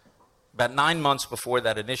 About 9 months before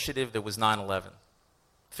that initiative, there was 9/11.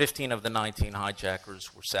 15 of the 19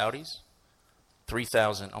 hijackers were Saudis.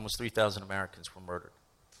 Almost 3,000 Americans were murdered.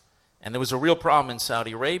 And there was a real problem in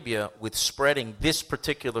Saudi Arabia with spreading this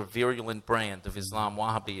particular virulent brand of Islam,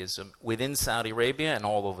 Wahhabism, within Saudi Arabia and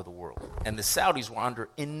all over the world. And the Saudis were under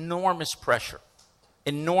enormous pressure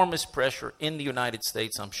in the United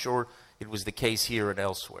States. I'm sure it was the case here and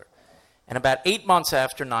elsewhere. And about 8 months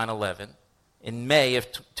after 9/11, in May of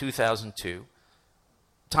 2002,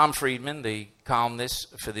 Tom Friedman, the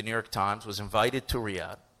columnist for the New York Times, was invited to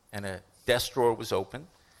Riyadh, and a desk drawer was opened,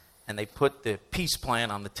 and they put the peace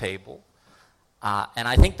plan on the table. And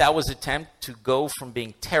I think that was an attempt to go from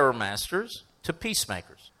being terror masters to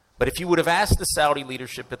peacemakers. But if you would have asked the Saudi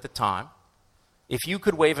leadership at the time, if you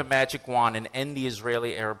could wave a magic wand and end the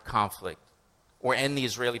Israeli-Arab conflict, or end the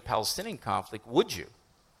Israeli-Palestinian conflict, would you?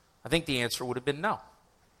 I think the answer would have been no.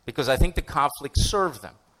 Because I think the conflict served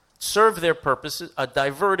them. served their purposes,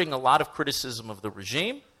 diverting a lot of criticism of the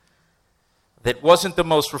regime that wasn't the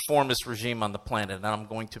most reformist regime on the planet, and I'm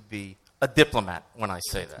going to be a diplomat when I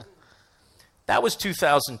say that. That was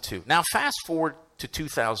 2002. Now fast forward to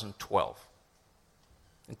 2012.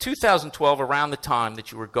 In 2012, around the time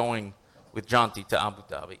that you were going with Janti to Abu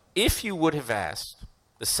Dhabi, if you would have asked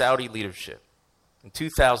the Saudi leadership in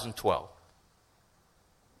 2012,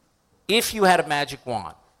 if you had a magic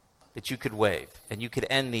wand that you could wave and you could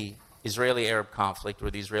end the Israeli-Arab conflict or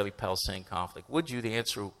the Israeli-Palestinian conflict, would you? The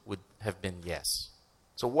answer would have been yes.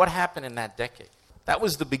 So what happened in that decade? That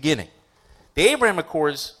was the beginning. The Abraham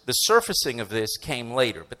Accords, the surfacing of this came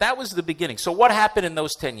later, but that was the beginning. So what happened in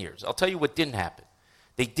those 10 years? I'll tell you what didn't happen.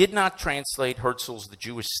 They did not translate Herzl's The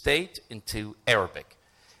Jewish State into Arabic,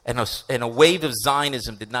 and a wave of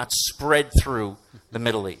Zionism did not spread through the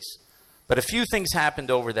Middle East. But a few things happened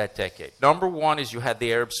over that decade. Number one is you had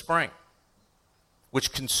the Arab Spring,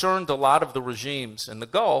 which concerned a lot of the regimes in the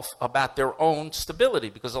Gulf about their own stability,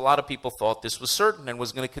 because a lot of people thought this was certain and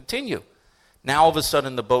was going to continue. Now, all of a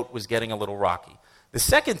sudden, the boat was getting a little rocky. The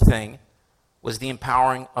second thing was the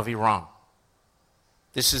empowering of Iran.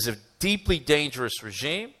 This is a deeply dangerous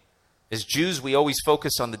regime. As Jews, we always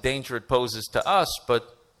focus on the danger it poses to us,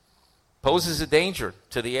 but poses a danger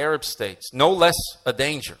to the Arab states, no less a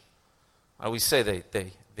danger. I always say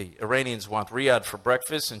the Iranians want Riyadh for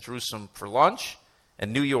breakfast and Jerusalem for lunch,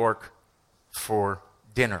 and New York for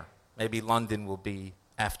dinner. Maybe London will be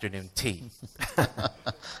afternoon tea.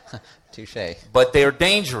 Touché. But they're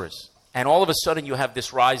dangerous. And all of a sudden you have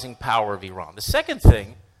this rising power of Iran. The second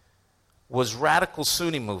thing was radical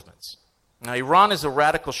Sunni movements. Now, Iran is a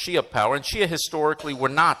radical Shia power, and Shia historically were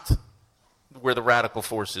not where the radical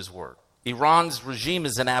forces were. Iran's regime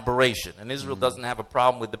is an aberration, and Israel doesn't have a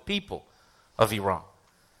problem with the people of Iran.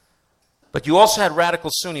 But you also had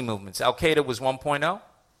radical Sunni movements. Al-Qaeda was 1.0,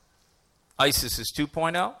 ISIS is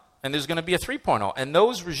 2.0, and there's going to be a 3.0. And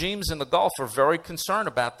those regimes in the Gulf are very concerned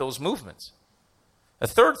about those movements. A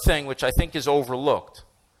third thing, which I think is overlooked,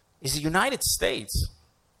 is the United States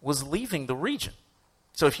was leaving the region.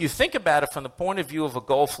 So if you think about it from the point of view of a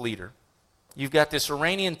Gulf leader, you've got this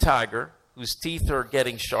Iranian tiger whose teeth are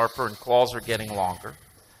getting sharper and claws are getting longer.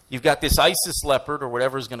 You've got this ISIS leopard or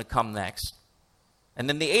whatever is going to come next. And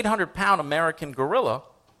then the 800-pound American gorilla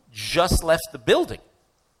just left the building.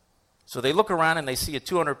 So they look around and they see a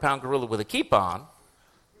 200-pound gorilla with a kippah on.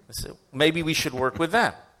 They say, maybe we should work with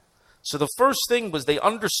them. So the first thing was they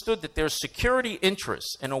understood that their security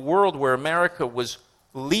interests in a world where America was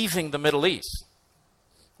leaving the Middle East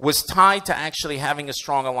was tied to actually having a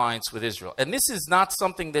strong alliance with Israel. And this is not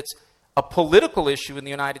something that's a political issue in the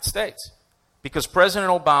United States, because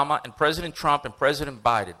President Obama and President Trump and President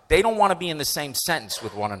Biden, they don't want to be in the same sentence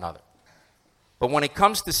with one another. But when it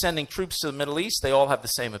comes to sending troops to the Middle East, they all have the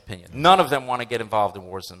same opinion. None of them want to get involved in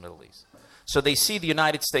wars in the Middle East. So they see the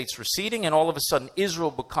United States receding, and all of a sudden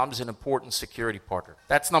Israel becomes an important security partner.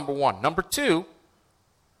 That's number one. Number two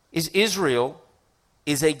is Israel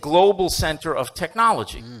is a global center of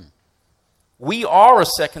technology. We are a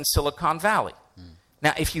second Silicon Valley.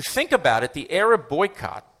 Now, if you think about it, the Arab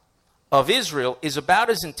boycott of Israel is about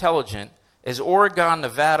as intelligent as Oregon,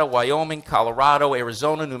 Nevada, Wyoming, Colorado,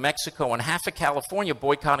 Arizona, New Mexico, and half of California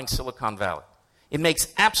boycotting Silicon Valley. It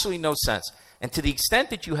makes absolutely no sense. And to the extent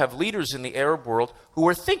that you have leaders in the Arab world who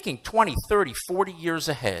are thinking 20, 30, 40 years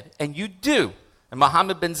ahead, and you do, and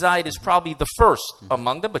Mohammed bin Zayed is probably the first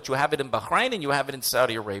among them, but you have it in Bahrain and you have it in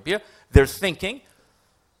Saudi Arabia, they're thinking,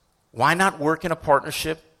 why not work in a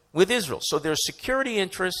partnership with Israel? So their security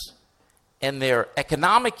interests and their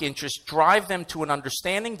economic interests drive them to an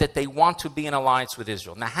understanding that they want to be in alliance with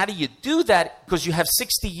Israel. Now, how do you do that? Because you have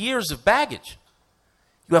 60 years of baggage.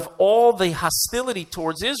 You have all the hostility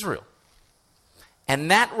towards Israel.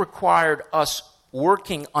 And that required us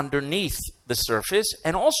working underneath the surface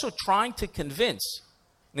and also trying to convince,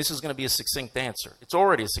 and this is going to be a succinct answer. It's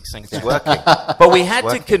already a succinct answer. Working. But we had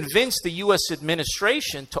to convince the U.S.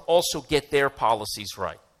 administration to also get their policies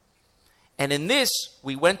right. And in this,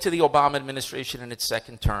 we went to the Obama administration in its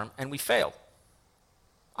second term, and we failed.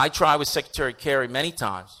 I tried with Secretary Kerry many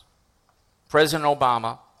times. President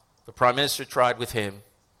Obama, the Prime Minister tried with him.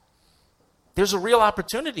 There's a real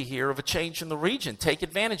opportunity here of a change in the region. Take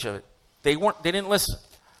advantage of it. They didn't listen.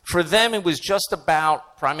 For them, it was just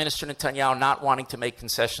about Prime Minister Netanyahu not wanting to make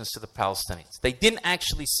concessions to the Palestinians. They didn't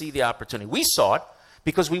actually see the opportunity. We saw it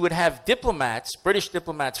because we would have diplomats, British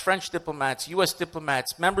diplomats, French diplomats, U.S.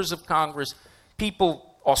 diplomats, members of Congress,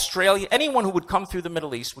 people, Australia, anyone who would come through the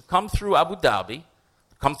Middle East would come through Abu Dhabi,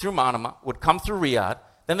 come through Manama, would come through Riyadh,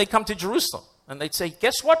 then they'd come to Jerusalem. And they'd say,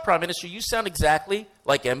 guess what, Prime Minister, you sound exactly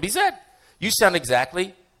like MBZ. You sound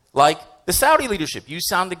exactly like the Saudi leadership. You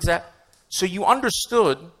sound exact. So you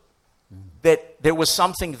understood that there was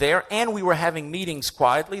something there, and we were having meetings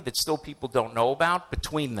quietly that still people don't know about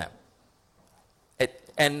between them.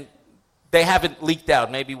 And they haven't leaked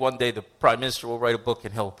out. Maybe one day the Prime Minister will write a book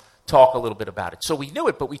and he'll talk a little bit about it. So we knew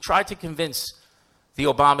it, but we tried to convince the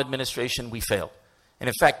Obama administration. We failed. And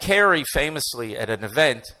in fact, Kerry famously at an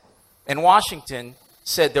event in Washington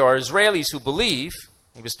said there are Israelis who believe,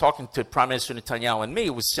 he was talking to Prime Minister Netanyahu and me,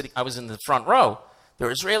 I was in the front row, there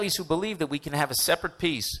are Israelis who believe that we can have a separate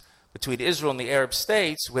peace between Israel and the Arab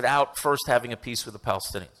states without first having a peace with the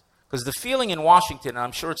Palestinians. Because the feeling in Washington, and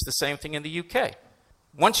I'm sure it's the same thing in the UK,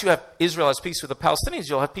 once you have Israel has peace with the Palestinians,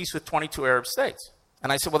 you'll have peace with 22 Arab states.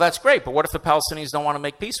 And I said, well, that's great, but what if the Palestinians don't want to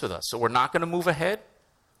make peace with us? So we're not going to move ahead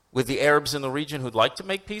with the Arabs in the region who'd like to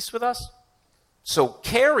make peace with us? So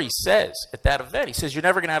Kerry says at that event, he says, you're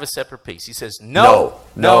never going to have a separate peace. He says, no.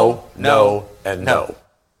 And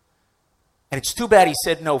it's too bad he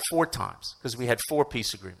said no 4 times, because we had 4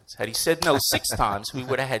 peace agreements. Had he said no 6 times, we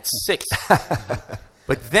would have had 6.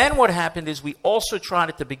 But then what happened is we also tried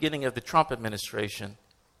at the beginning of the Trump administration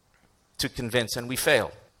to convince, and we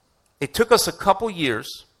failed. It took us a couple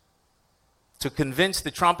years to convince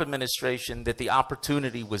the Trump administration that the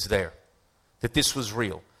opportunity was there, that this was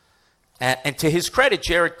real. And to his credit,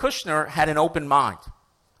 Jared Kushner had an open mind.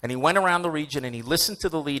 And he went around the region and he listened to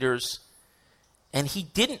the leaders, and he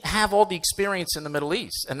didn't have all the experience in the Middle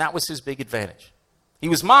East, and that was his big advantage. He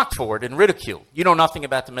was mocked for it and ridiculed. You know nothing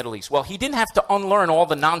about the Middle East. Well, he didn't have to unlearn all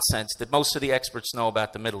the nonsense that most of the experts know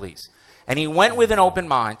about the Middle East. And he went with an open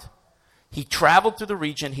mind. He traveled through the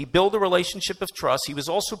region. He built a relationship of trust. He was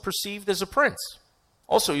also perceived as a prince.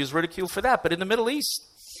 Also, he was ridiculed for that. But in the Middle East,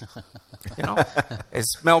 you know,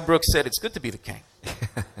 as Mel Brooks said, it's good to be the king.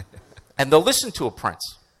 And they'll listen to a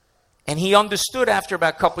prince. And he understood after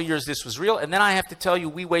about a couple of years this was real. And then I have to tell you,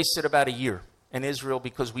 we wasted about a year in Israel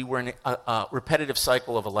because we were in a repetitive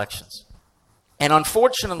cycle of elections. And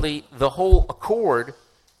unfortunately, the whole accord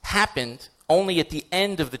happened only at the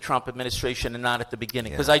end of the Trump administration and not at the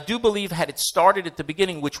beginning. Because I do believe had it started at the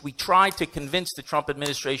beginning, which we tried to convince the Trump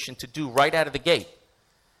administration to do right out of the gate,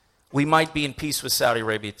 we might be in peace with Saudi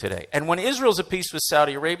Arabia today. And when Israel's at peace with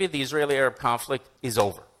Saudi Arabia, the Israeli-Arab conflict is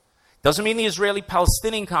over. Doesn't mean the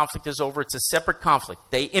Israeli-Palestinian conflict is over. It's a separate conflict.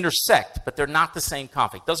 They intersect, but they're not the same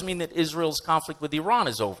conflict. Doesn't mean that Israel's conflict with Iran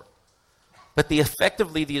is over. But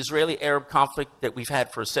effectively, the Israeli-Arab conflict that we've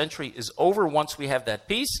had for a century is over once we have that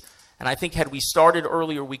peace. And I think had we started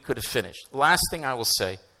earlier, we could have finished. Last thing I will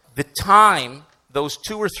say, the time, those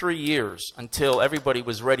 2 or 3 years until everybody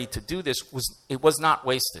was ready to do this, it was not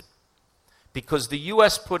wasted. Because the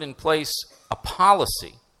U.S. put in place a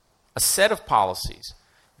policy, a set of policies,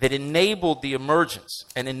 that enabled the emergence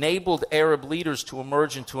and enabled Arab leaders to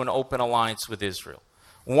emerge into an open alliance with Israel.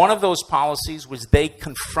 One of those policies was they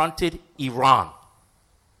confronted Iran.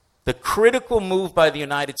 The critical move by the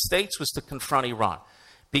United States was to confront Iran.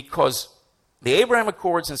 Because the Abraham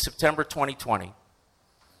Accords in September 2020,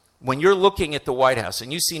 when you're looking at the White House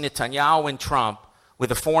and you see Netanyahu and Trump with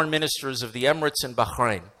the foreign ministers of the Emirates and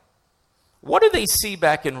Bahrain, what do they see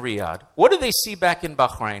back in Riyadh? What do they see back in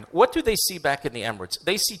Bahrain? What do they see back in the Emirates?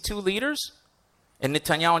 They see 2 leaders, in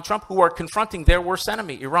Netanyahu and Trump, who are confronting their worst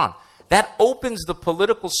enemy, Iran. That opens the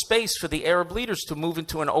political space for the Arab leaders to move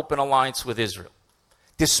into an open alliance with Israel.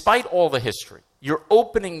 Despite all the history, you're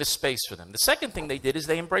opening the space for them. The second thing they did is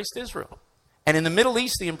they embraced Israel. And in the Middle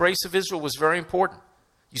East, the embrace of Israel was very important.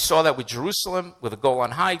 You saw that with Jerusalem, with the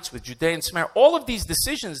Golan Heights, with Judea and Samaria. All of these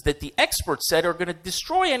decisions that the experts said are going to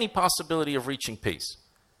destroy any possibility of reaching peace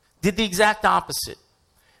did the exact opposite.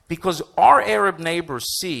 Because our Arab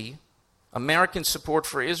neighbors see American support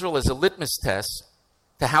for Israel as a litmus test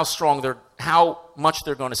to how much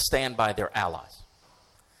they're going to stand by their allies.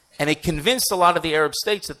 And it convinced a lot of the Arab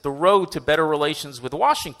states that the road to better relations with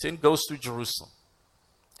Washington goes through Jerusalem.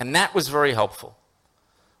 And that was very helpful.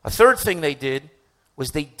 A third thing they did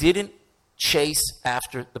was they didn't chase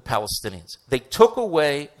after the Palestinians. They took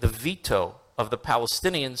away the veto of the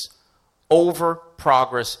Palestinians over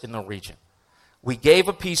progress in the region. We gave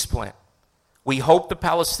a peace plan. We hope the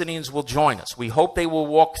Palestinians will join us. We hope they will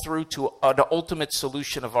walk through to an ultimate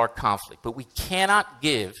solution of our conflict. But we cannot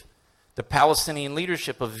give the Palestinian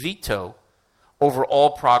leadership a veto over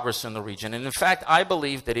all progress in the region. And in fact, I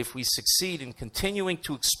believe that if we succeed in continuing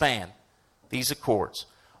to expand these accords,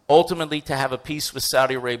 ultimately to have a peace with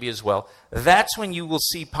Saudi Arabia as well, that's when you will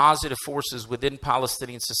see positive forces within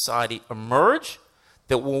Palestinian society emerge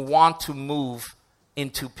that will want to move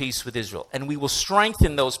into peace with Israel. And we will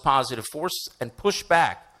strengthen those positive forces and push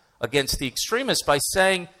back against the extremists by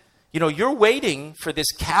saying, you know, you're waiting for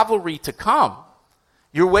this cavalry to come,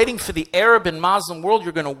 You're waiting for the Arab and Muslim world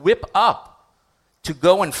you're going to whip up to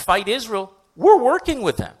go and fight Israel. We're working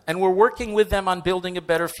with them, and we're working with them on building a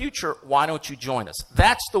better future. Why don't you join us?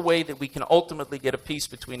 That's the way that we can ultimately get a peace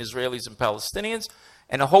between Israelis and Palestinians,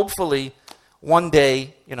 and hopefully one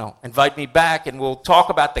day, invite me back and we'll talk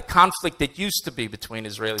about the conflict that used to be between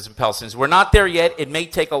Israelis and Palestinians. We're not there yet. It may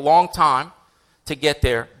take a long time to get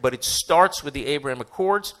there, but it starts with the Abraham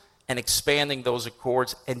Accords and expanding those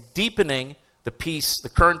accords and deepening the peace, the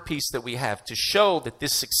current peace that we have, to show that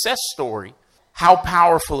this success story, how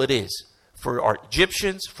powerful it is for our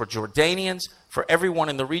Egyptians, for Jordanians, for everyone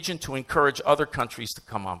in the region, to encourage other countries to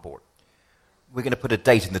come on board. We're going to put a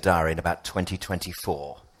date in the diary in about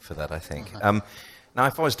 2024 for that, I think. Now,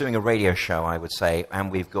 if I was doing a radio show, I would say, and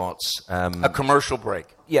we've got... a commercial break.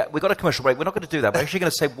 Yeah, we've got a commercial break. We're not going to do that. We're actually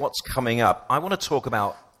going to say what's coming up. I want to talk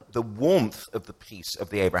about the warmth of the peace of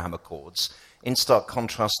the Abraham Accords, in stark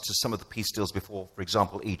contrast to some of the peace deals before, for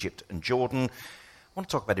example, Egypt and Jordan. I want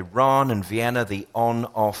to talk about Iran and Vienna, the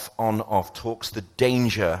on-off talks, the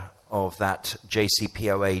danger of that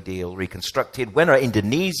JCPOA deal reconstructed. When are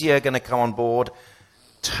Indonesia going to come on board?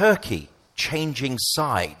 Turkey changing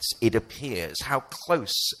sides, it appears. How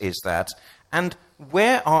close is that? And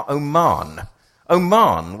where are Oman?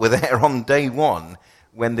 Oman were there on day one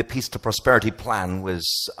when the Peace to Prosperity Plan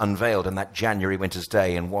was unveiled on that January winter's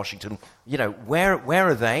day in Washington. Where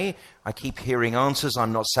are they? I keep hearing answers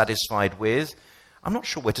I'm not satisfied with. I'm not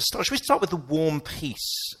sure where to start. Should we start with the warm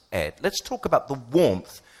peace, Ed? Let's talk about the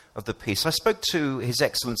warmth of the peace. I spoke to His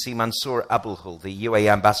Excellency Mansour Abulhul, the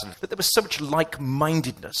UAE ambassador, but there was so much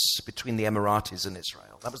like-mindedness between the Emiratis and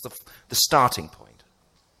Israel. That was the starting point.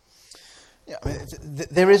 Yeah,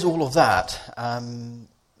 there is all of that.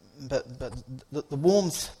 But the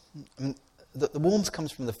warmth, the warmth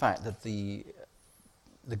comes from the fact that the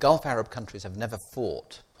Gulf Arab countries have never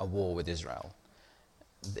fought a war with Israel.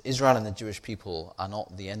 Israel and the Jewish people are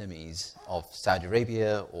not the enemies of Saudi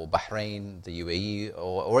Arabia or Bahrain, the UAE,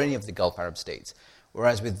 or any of the Gulf Arab states.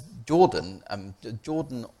 Whereas with Jordan,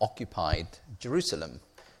 Jordan occupied Jerusalem.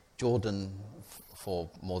 Jordan,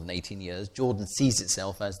 for more than 18 years, Jordan sees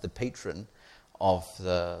itself as the patron of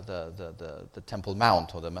the Temple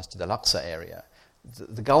Mount or the Masjid al-Aqsa area.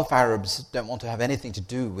 The Gulf Arabs don't want to have anything to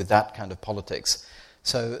do with that kind of politics.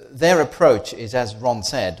 So their approach is, as Ron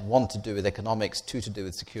said, 1 to do with economics, 2 to do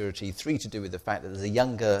with security, 3 to do with the fact that there's a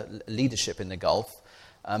younger leadership in the Gulf,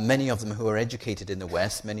 many of them who are educated in the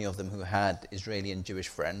West, many of them who had Israeli and Jewish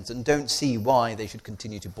friends, and don't see why they should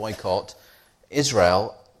continue to boycott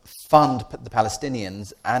Israel, fund the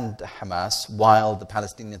Palestinians and Hamas, while the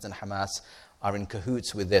Palestinians and Hamas are in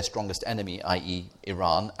cahoots with their strongest enemy, i.e.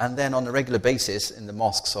 Iran, and then on a regular basis in the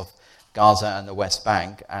mosques of Gaza and the West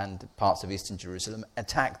Bank and parts of eastern Jerusalem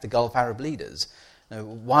attack the Gulf Arab leaders. Now,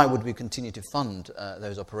 why would we continue to fund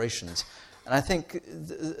those operations? And I think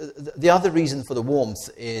the other reason for the warmth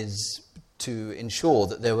is to ensure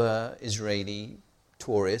that there were Israeli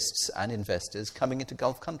tourists and investors coming into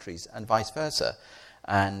Gulf countries and vice versa.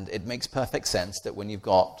 And it makes perfect sense that when you've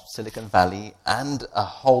got Silicon Valley and a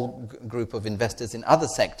whole group of investors in other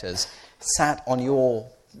sectors sat on your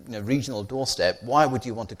regional doorstep, why would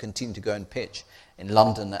you want to continue to go and pitch in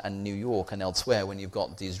London and New York and elsewhere when you've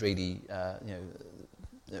got the Israeli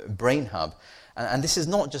brain hub? And this is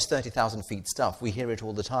not just 30,000 feet stuff. We hear it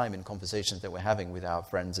all the time in conversations that we're having with our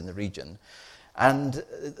friends in the region. And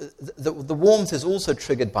the warmth is also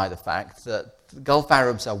triggered by the fact that Gulf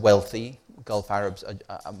Arabs are wealthy. Gulf Arabs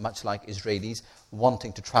are much like Israelis,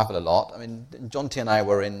 wanting to travel a lot. I mean, Jonty and I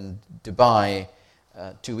were in Dubai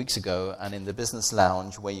 2 weeks ago, and in the business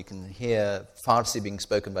lounge where you can hear Farsi being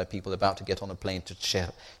spoken by people about to get on a plane to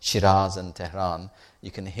Shiraz and Tehran, you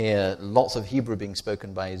can hear lots of Hebrew being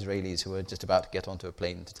spoken by Israelis who are just about to get onto a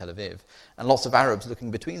plane to Tel Aviv, and lots of Arabs looking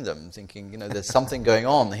between them, thinking, there's something going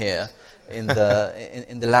on here in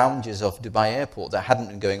the lounges of Dubai airport that hadn't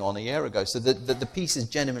been going on a year ago. So the piece is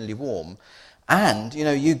genuinely warm. And,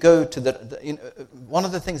 you go to one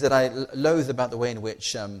of the things that I loathe about the way in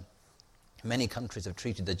which many countries have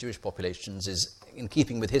treated their Jewish populations is, in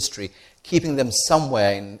keeping with history, keeping them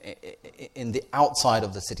somewhere in the outside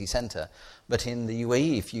of the city centre. But in the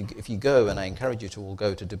UAE, if you go, and I encourage you to all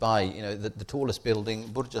go to Dubai, the tallest building,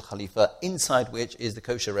 Burj Al Khalifa, inside which is the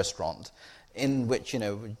kosher restaurant, in which,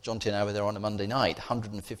 Jonty and I were there on a Monday night,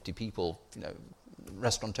 150 people,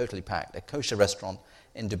 restaurant totally packed, a kosher restaurant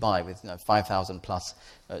in Dubai with 5,000 plus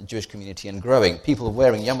Jewish community and growing. People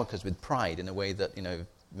wearing yarmulkes with pride in a way that,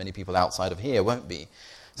 many people outside of here won't be.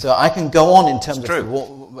 So I can go on in terms of true.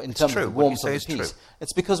 the, in It's terms true. of the What you warmth say of is the peace. true.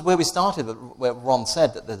 It's because where we started, where Ron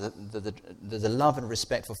said that there's a love and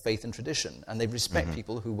respect for faith and tradition, and they respect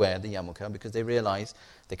people who wear the yarmulke because they realise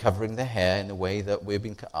they're covering their hair in the way that we've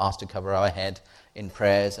been asked to cover our head in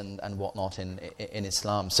prayers and whatnot in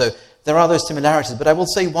Islam. So there are those similarities. But I will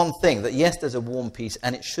say one thing, that yes, there's a warm peace,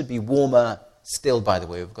 and it should be warmer still, by the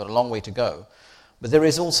way. We've got a long way to go. But there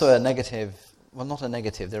is also a negative, well, not a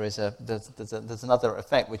negative, there's another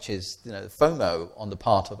effect, which is FOMO on the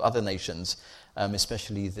part of other nations,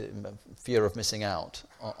 especially the fear of missing out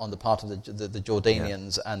on the part of the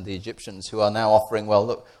Jordanians and the Egyptians, who are now offering, well,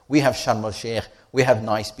 look, we have Sharm el-Sheikh, we have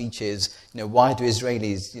nice beaches. Why do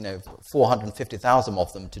Israelis, 450,000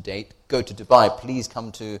 of them to date, go to Dubai? Please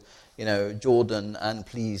come to, Jordan, and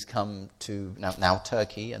please come to now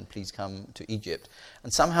Turkey, and please come to Egypt.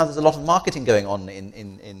 And somehow there's a lot of marketing going on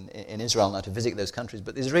in Israel now to visit those countries.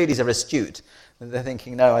 But the Israelis are astute. They're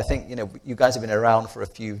thinking, no, I think you guys have been around for a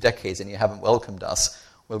few decades and you haven't welcomed us.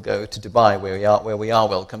 We'll go to Dubai where we are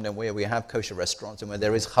welcomed, and where we have kosher restaurants, and where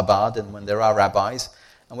there is Chabad, and when there are rabbis,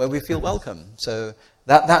 and where we feel welcome. So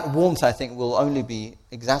that warmth, I think, will only be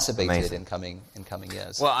exacerbated in coming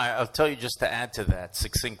years. Well, I'll tell you, just to add to that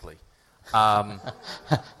succinctly. Can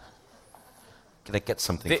I get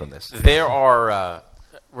something from this? There are,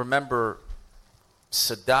 remember,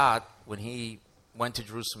 Sadat, when he went to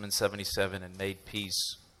Jerusalem in 1977 and made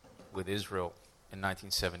peace with Israel in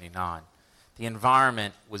 1979, the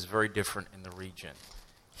environment was very different in the region.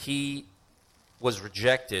 He was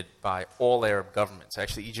rejected by all Arab governments.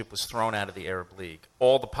 Actually, Egypt was thrown out of the Arab League.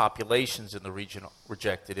 All the populations in the region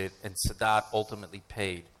rejected it, and Sadat ultimately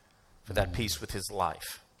paid for that peace with his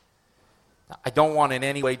life. I don't want in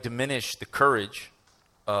any way diminish the courage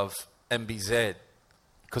of MBZ,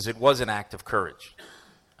 because it was an act of courage.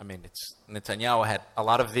 I mean, Netanyahu had a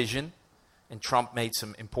lot of vision, and Trump made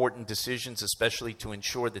some important decisions, especially to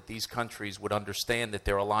ensure that these countries would understand that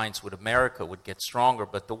their alliance with America would get stronger.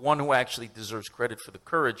 But the one who actually deserves credit for the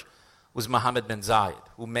courage was Mohammed bin Zayed,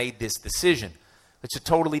 who made this decision. It's a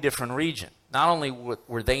totally different region. Not only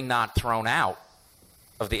were they not thrown out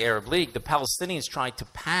of the Arab League, the Palestinians tried to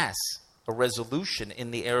pass a resolution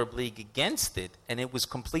in the Arab League against it, and it was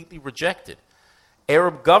completely rejected.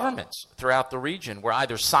 Arab governments throughout the region were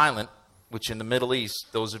either silent, which in the Middle East,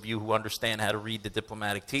 those of you who understand how to read the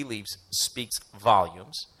diplomatic tea leaves, speaks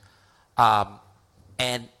volumes.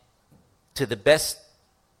 And to the best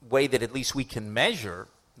way that at least we can measure,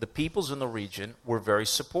 the peoples in the region were very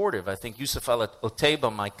supportive. I think Yusuf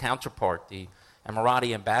Al-Otaiba, my counterpart, the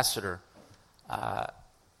Emirati ambassador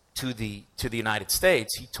to the United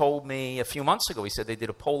States, he told me a few months ago, he said they did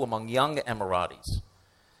a poll among young Emiratis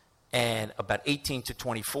and about 18 to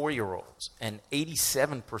 24-year-olds, and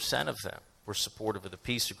 87% of them were supportive of the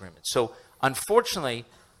peace agreement. So unfortunately,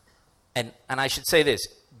 and I should say this,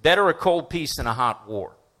 better a cold peace than a hot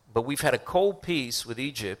war. But we've had a cold peace with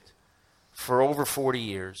Egypt for over 40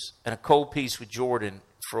 years and a cold peace with Jordan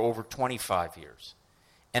for over 25 years.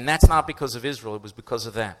 And that's not because of Israel, it was because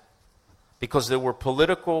of them. Because there were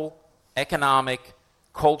political, economic,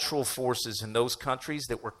 cultural forces in those countries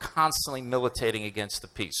that were constantly militating against the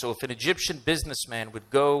peace. So if an Egyptian businessman would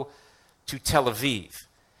go to Tel Aviv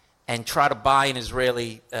and try to buy an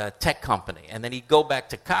Israeli tech company, and then he'd go back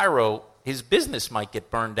to Cairo, his business might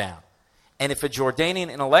get burned down. And if a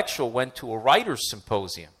Jordanian intellectual went to a writers'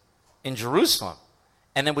 symposium in Jerusalem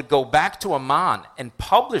and then would go back to Amman and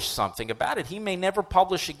publish something about it, he may never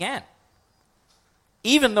publish again,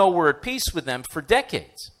 even though we're at peace with them for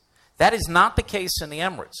decades. That is not the case in the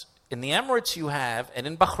Emirates. In the Emirates you have, and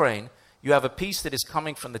in Bahrain, you have a peace that is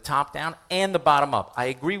coming from the top down and the bottom up. I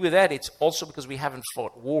agree with that. It's also because we haven't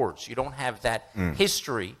fought wars. You don't have that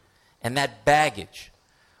history and that baggage.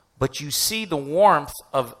 But you see the warmth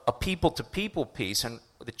of a people-to-people peace. And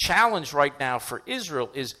the challenge right now for Israel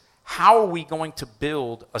is, how are we going to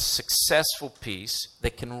build a successful peace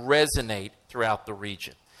that can resonate throughout the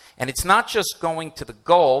region? And it's not just going to the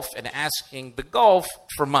Gulf and asking the Gulf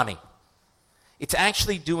for money. It's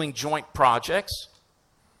actually doing joint projects.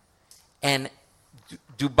 And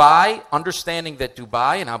Dubai, understanding that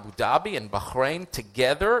Dubai and Abu Dhabi and Bahrain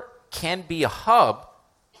together can be a hub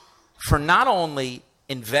for not only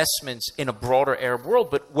investments in a broader Arab world,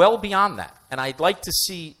 but well beyond that. And I'd like to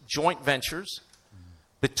see joint ventures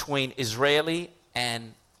between Israeli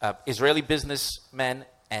businessmen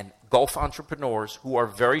and Gulf entrepreneurs who are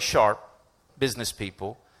very sharp business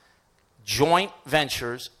people, joint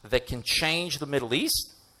ventures that can change the Middle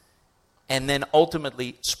East and then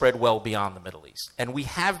ultimately spread well beyond the Middle East. And we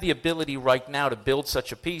have the ability right now to build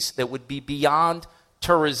such a peace that would be beyond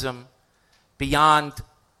tourism, beyond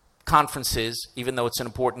conference is, even though it's an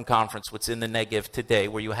important conference, what's in the Negev today,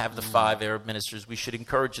 where you have the 5 Arab ministers, we should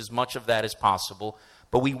encourage as much of that as possible.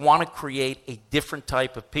 But we want to create a different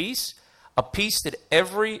type of peace, a peace that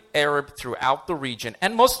every Arab throughout the region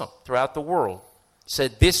and Muslim throughout the world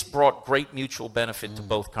said this brought great mutual benefit to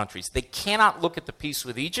both countries. They cannot look at the peace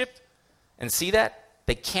with Egypt and see that.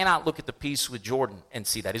 They cannot look at the peace with Jordan and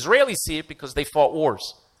see that. Israelis see it because they fought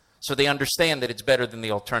wars, so they understand that it's better than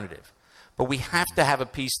the alternative. But we have to have a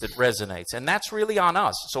peace that resonates, and that's really on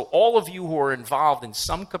us. So all of you who are involved in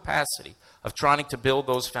some capacity of trying to build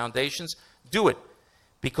those foundations, do it,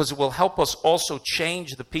 because it will help us also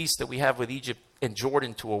change the peace that we have with Egypt and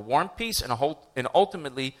Jordan to a warm peace and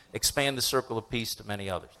ultimately expand the circle of peace to many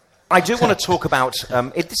others. I do want to talk about,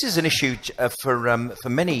 this is an issue for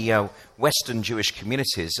many Western Jewish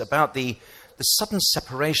communities, about the sudden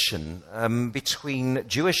separation between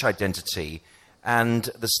Jewish identity and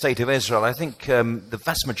the State of Israel. I think the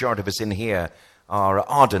vast majority of us in here are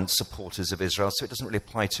ardent supporters of Israel, so it doesn't really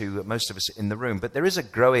apply to most of us in the room. But there is a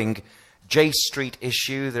growing J Street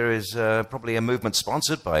issue. There is probably a movement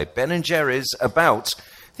sponsored by Ben & Jerry's about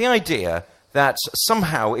the idea that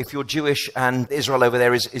somehow if you're Jewish and Israel over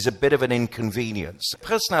there is a bit of an inconvenience.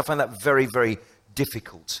 Personally, I find that very, very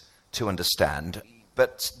difficult to understand.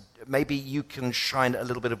 But maybe you can shine a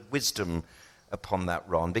little bit of wisdom upon that,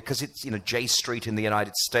 Ron, because it's, J Street in the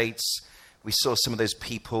United States. We saw some of those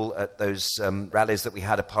people at those rallies that we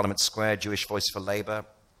had at Parliament Square, Jewish Voice for Labour.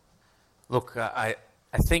 Look, I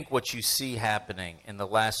think what you see happening in the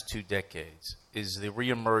last 2 decades is the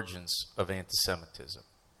reemergence of anti-Semitism.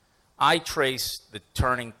 I trace the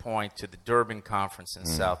turning point to the Durban conference in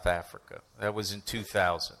South Africa. That was in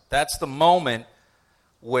 2000. That's the moment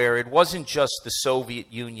where it wasn't just the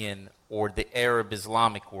Soviet Union or the Arab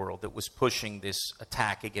Islamic world that was pushing this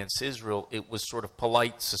attack against Israel. It was sort of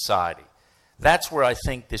polite society. That's where I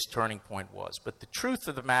think this turning point was. But the truth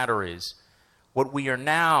of the matter is, what we are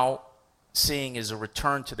now seeing is a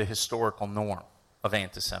return to the historical norm of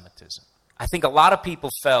anti-Semitism. I think a lot of people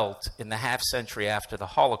felt in the half century after the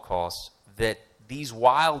Holocaust that these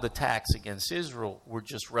wild attacks against Israel were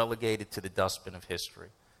just relegated to the dustbin of history.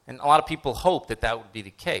 And a lot of people hoped that that would be the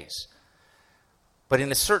case. But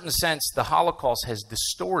in a certain sense, the Holocaust has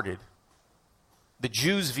distorted the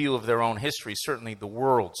Jews' view of their own history, certainly the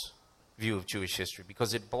world's view of Jewish history,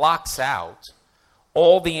 because it blocks out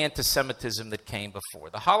all the anti-Semitism that came before.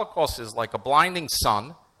 The Holocaust is like a blinding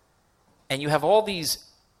sun, and you have all these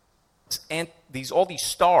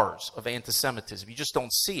stars of anti-Semitism. You just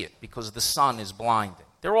don't see it because the sun is blinding.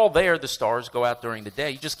 They're all there. The stars go out during the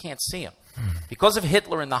day. You just can't see them. Because of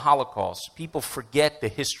Hitler and the Holocaust, people forget the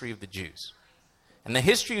history of the Jews. And the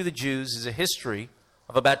history of the Jews is a history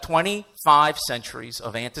of about 25 centuries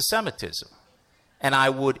of anti-Semitism. And I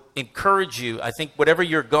would encourage you, I think whatever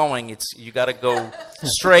you're going, you got to go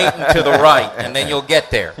straight and to the right, and then you'll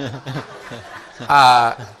get there.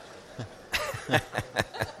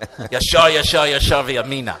 Yashar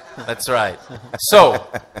v'yamina. That's right. So,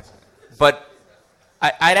 but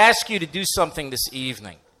I'd ask you to do something this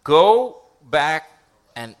evening. Go back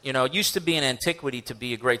and, it used to be in antiquity to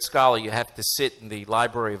be a great scholar. You have to sit in the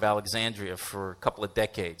Library of Alexandria for a couple of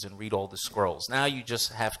decades and read all the scrolls. Now you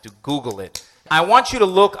just have to Google it. I want you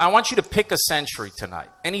to pick a century tonight,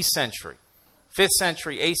 any century. 5th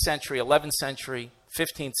century, 8th century, 11th century,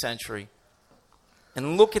 15th century.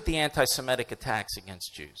 And look at the anti-Semitic attacks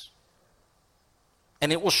against Jews.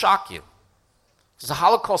 And it will shock you. Because the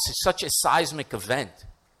Holocaust is such a seismic event.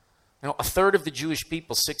 A third of the Jewish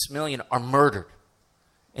people, 6 million, are murdered.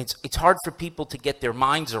 It's hard for people to get their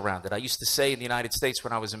minds around it. I used to say in the United States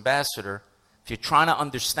when I was ambassador, if you're trying to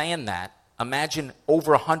understand that, imagine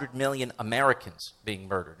over 100 million Americans being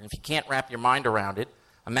murdered. And if you can't wrap your mind around it,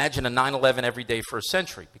 imagine a 9/11 every day for a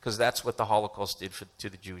century, because that's what the Holocaust did to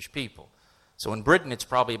the Jewish people. So in Britain, it's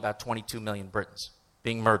probably about 22 million Britons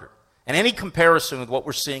being murdered. And any comparison with what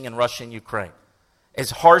we're seeing in Russia and Ukraine,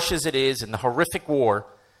 as harsh as it is and the horrific war,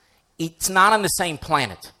 it's not on the same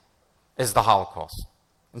planet as the Holocaust.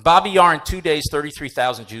 In Babi Yar, in 2 days,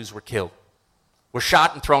 33,000 Jews were killed, were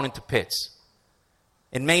shot and thrown into pits.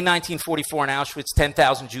 In May 1944 in Auschwitz,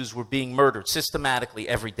 10,000 Jews were being murdered systematically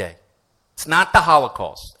every day. It's not the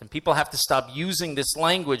Holocaust. And people have to stop using this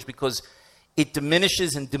language because it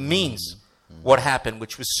diminishes and demeans what happened,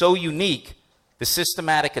 which was so unique, the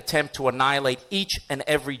systematic attempt to annihilate each and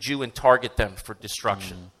every Jew and target them for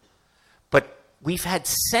destruction. But we've had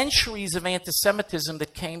centuries of anti-Semitism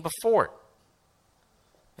that came before it.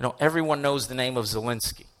 Everyone knows the name of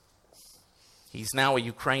Zelensky. He's now a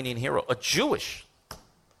Ukrainian hero, a Jewish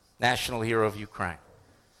national hero of Ukraine.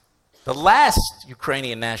 The last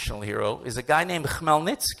Ukrainian national hero is a guy named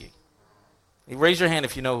Khmelnytsky. Raise your hand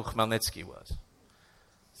if you know who Khmelnytsky was.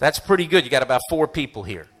 That's pretty good. You got about 4 people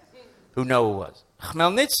here who know who it was.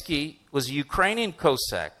 Khmelnytsky was a Ukrainian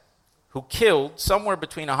Cossack who killed somewhere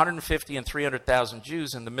between 150 and 300,000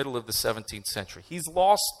 Jews in the middle of the 17th century. He's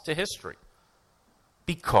lost to history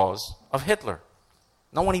because of Hitler.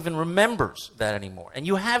 No one even remembers that anymore. And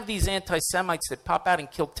you have these anti-Semites that pop out and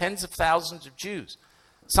kill tens of thousands of Jews,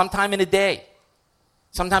 sometime in a day,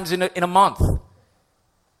 sometimes in a month.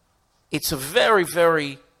 It's a very,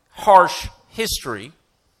 very harsh history,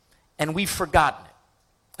 and we've forgotten it.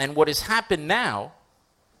 And what has happened now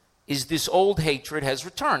is this old hatred has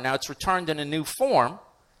returned. Now, it's returned in a new form.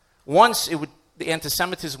 Once the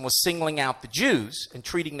anti-Semitism was singling out the Jews and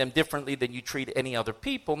treating them differently than you treat any other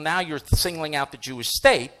people. Now you're singling out the Jewish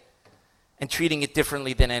state and treating it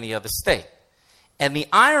differently than any other state. And the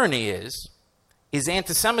irony is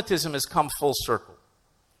anti-Semitism has come full circle.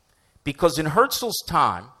 Because in Herzl's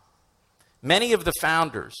time, many of the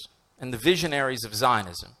founders and the visionaries of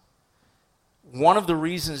Zionism, one of the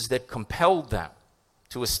reasons that compelled them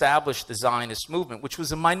to establish the Zionist movement, which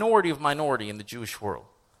was a minority of minority in the Jewish world,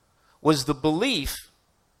 was the belief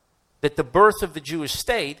that the birth of the Jewish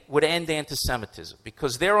state would end anti-Semitism.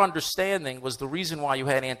 Because their understanding was the reason why you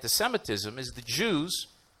had anti-Semitism is the Jews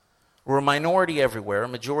were a minority everywhere, a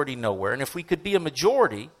majority nowhere. And if we could be a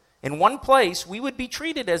majority in one place, we would be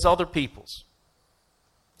treated as other peoples.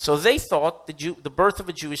 So they thought the birth of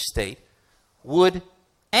a Jewish state would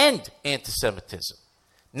end anti-Semitism.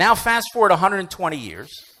 Now fast forward 120 years.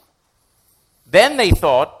 Then they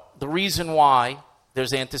thought the reason why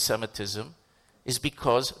there's anti-Semitism is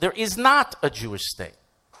because there is not a Jewish state.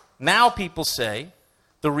 Now people say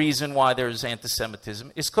the reason why there's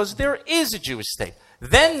anti-Semitism is because there is a Jewish state.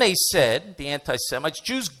 Then they said, the anti-Semites,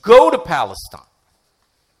 Jews go to Palestine.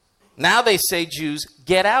 Now they say Jews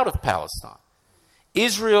get out of Palestine.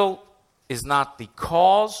 Israel is not the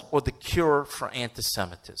cause or the cure for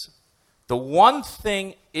anti-Semitism. The one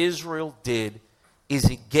thing Israel did is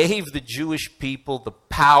it gave the Jewish people the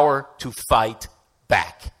power to fight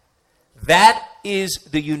back. That is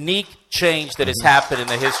the unique change that has happened in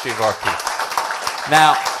the history of our people.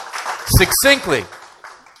 Now, succinctly,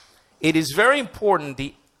 it is very important.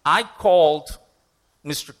 I called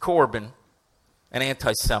Mr. Corbyn an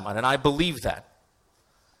anti-Semite, and I believe that.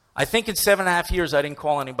 I think in 7.5 years, I didn't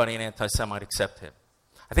call anybody an anti-Semite except him.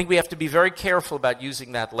 I think we have to be very careful about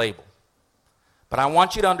using that label. But I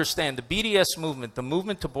want you to understand the BDS movement, the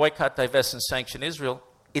movement to boycott, divest, and sanction Israel,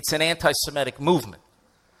 it's an anti-Semitic movement.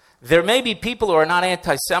 There may be people who are not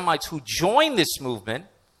anti-Semites who join this movement,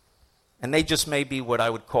 and they just may be what I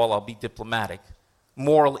would call, I'll be diplomatic,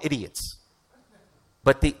 moral idiots.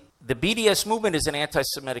 But the BDS movement is an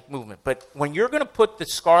anti-Semitic movement. But when you're going to put the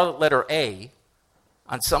scarlet letter A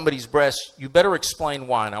on somebody's breast, you better explain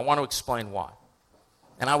why, and I want to explain why.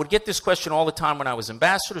 And I would get this question all the time when I was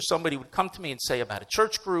ambassador. Somebody would come to me and say about a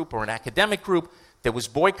church group or an academic group that was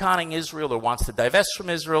boycotting Israel or wants to divest from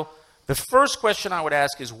Israel. The first question I would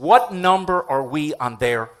ask is, what number are we on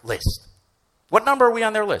their list? What number are we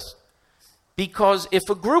on their list? Because if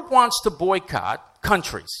a group wants to boycott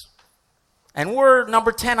countries, and we're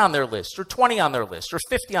number 10 on their list, or 20 on their list, or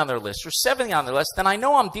 50 on their list, or 70 on their list, then I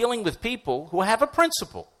know I'm dealing with people who have a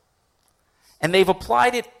principle. And they've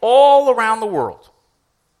applied it all around the world.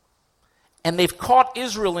 And they've caught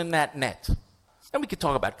Israel in that net. And we could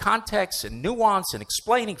talk about context and nuance and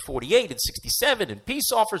explaining 48 and 67 and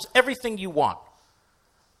peace offers, everything you want.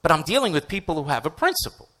 But I'm dealing with people who have a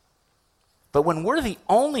principle. But when we're the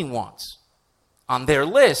only ones on their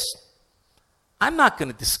list, I'm not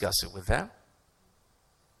going to discuss it with them.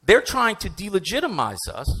 They're trying to delegitimize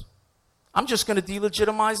us. I'm just going to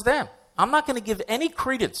delegitimize them. I'm not going to give any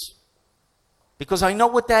credence. Because I know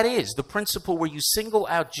what that is, the principle where you single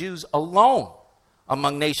out Jews alone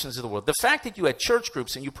among nations of the world. The fact that you had church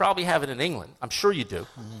groups, and you probably have it in England, I'm sure you do,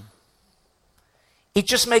 it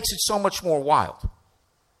just makes it so much more wild.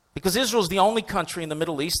 Because Israel is the only country in the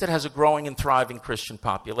Middle East that has a growing and thriving Christian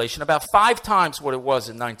population, about 5 times what it was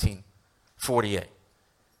in 1948.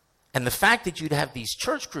 And the fact that you'd have these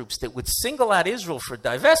church groups that would single out Israel for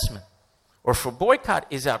divestment or for boycott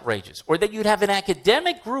is outrageous. Or that you'd have an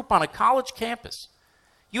academic group on a college campus.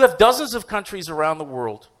 You have dozens of countries around the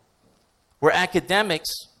world where academics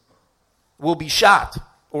will be shot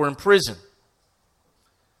or imprisoned.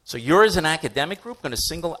 So you're, as an academic group, going to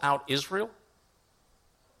single out Israel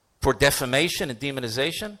for defamation and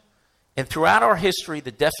demonization? And throughout our history,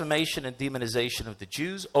 the defamation and demonization of the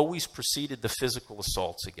Jews always preceded the physical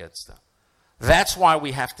assaults against them. That's why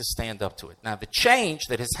we have to stand up to it. Now, the change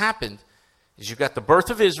that has happened is you've got the birth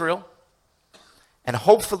of Israel, And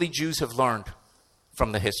hopefully Jews have learned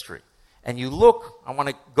from the history. And you look, I want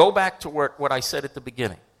to go back to what I said at the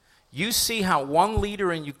beginning. You see how one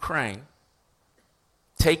leader in Ukraine,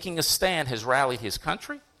 taking a stand, has rallied his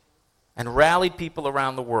country and rallied people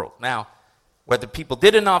around the world. Now, whether people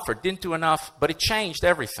did enough or didn't do enough, but it changed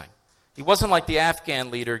everything. He wasn't like the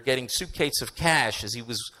Afghan leader getting suitcases of cash as he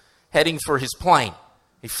was heading for his plane.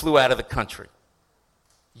 He flew out of the country.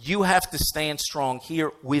 You have to stand strong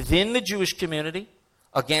here within the Jewish community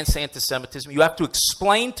against anti-Semitism. You have to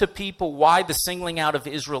explain to people why the singling out of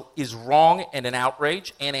Israel is wrong and an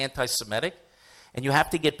outrage and anti-Semitic. And you have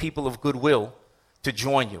to get people of goodwill to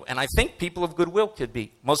join you. And I think people of goodwill could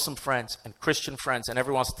be Muslim friends and Christian friends and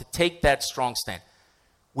everyone else to take that strong stand.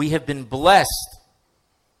 We have been blessed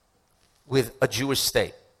with a Jewish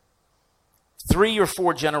state. 3 or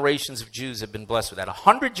 4 generations of Jews have been blessed with that.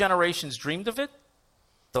 100 generations dreamed of it.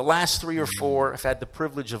 The last 3 or 4 have had the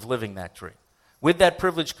privilege of living that dream. With that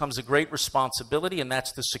privilege comes a great responsibility, and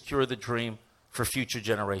that's to secure the dream for future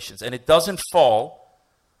generations. And it doesn't fall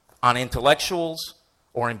on intellectuals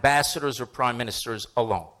or ambassadors or prime ministers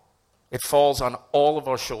alone. It falls on all of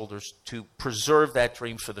our shoulders to preserve that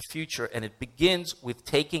dream for the future, and it begins with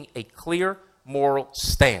taking a clear moral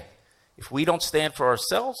stand. If we don't stand for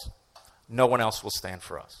ourselves, no one else will stand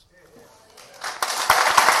for us.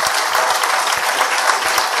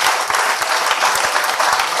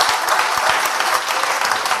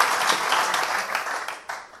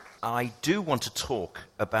 I do want to talk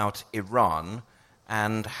about Iran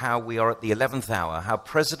and how we are at the 11th hour, how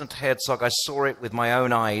President Herzog, I saw it with my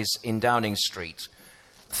own eyes in Downing Street,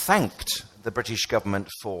 thanked the British government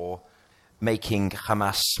for making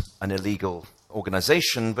Hamas an illegal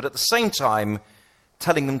organization, but at the same time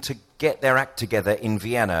telling them to get their act together in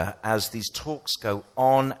Vienna as these talks go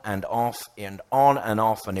on and off and on and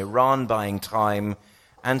off, and Iran buying time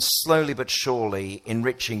and slowly but surely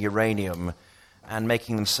enriching uranium and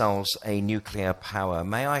making themselves a nuclear power.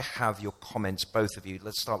 May I have your comments, both of you?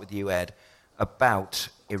 Let's start with you, Ed, about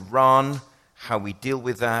Iran, how we deal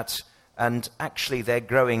with that, and actually their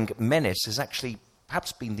growing menace has actually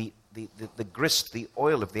perhaps been the grist, the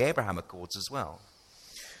oil of the Abraham Accords as well.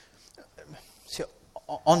 So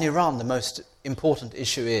on Iran, the most important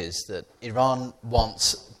issue is that Iran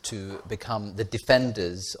wants to become the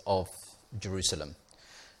defenders of Jerusalem.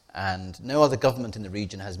 And no other government in the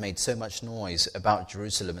region has made so much noise about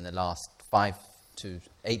Jerusalem in the last 5 to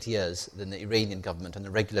 8 years than the Iranian government on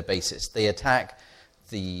a regular basis. They attack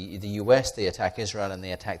the US, they attack Israel, and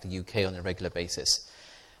they attack the UK on a regular basis.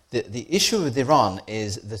 The issue with Iran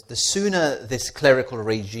is that the sooner this clerical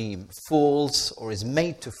regime falls or is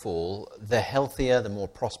made to fall, the healthier, the more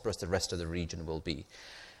prosperous the rest of the region will be.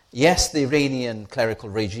 Yes, the Iranian clerical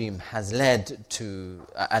regime has led to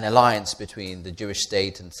an alliance between the Jewish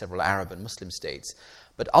state and several Arab and Muslim states,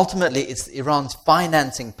 but ultimately it's Iran's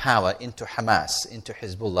financing power into Hamas, into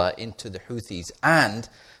Hezbollah, into the Houthis, and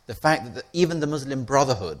the fact that even the Muslim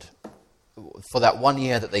Brotherhood, for that 1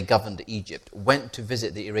 year that they governed Egypt, went to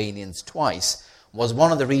visit the Iranians twice, was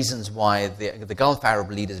one of the reasons why the Gulf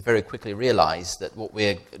Arab leaders very quickly realized that what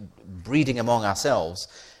we're breeding among ourselves,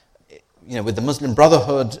 with the Muslim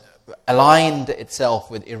Brotherhood aligned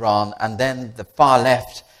itself with Iran, and then the far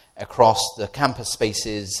left across the campus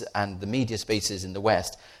spaces and the media spaces in the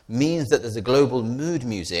West, means that there's a global mood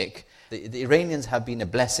music. The Iranians have been a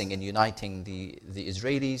blessing in uniting the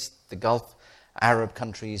Israelis, the Gulf Arab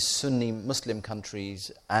countries, Sunni Muslim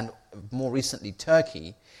countries, and more recently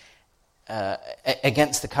Turkey,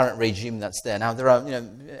 against the current regime that's there. Now, there are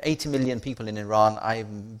 80 million people in Iran.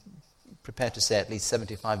 I'm prepared to say at least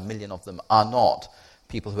 75 million of them are not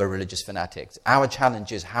people who are religious fanatics. Our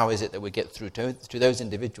challenge is, how is it that we get through to those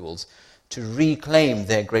individuals to reclaim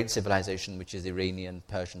their great civilization, which is the Iranian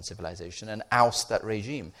Persian civilization, and oust that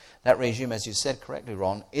regime. That regime, as you said correctly,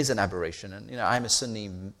 Ron, is an aberration. And I'm a Sunni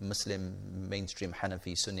Muslim, mainstream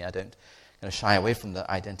Hanafi Sunni. I don't shy away from the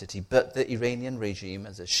identity. But the Iranian regime,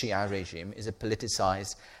 as a Shia regime, is a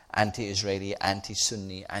politicized, anti-Israeli,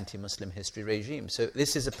 anti-Sunni, anti-Muslim history regime. So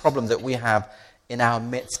this is a problem that we have in our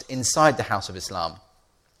midst inside the House of Islam.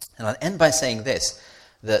 And I'll end by saying this,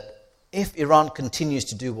 that if Iran continues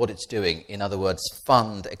to do what it's doing, in other words,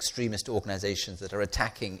 fund extremist organizations that are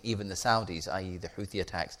attacking even the Saudis, i.e. the Houthi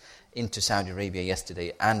attacks into Saudi Arabia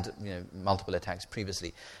yesterday and multiple attacks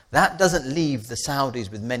previously, that doesn't leave the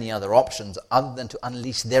Saudis with many other options other than to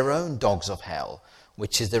unleash their own dogs of hell,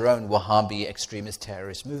 which is their own Wahhabi extremist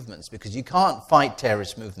terrorist movements, because you can't fight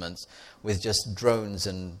terrorist movements with just drones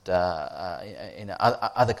and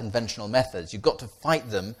other conventional methods. You've got to fight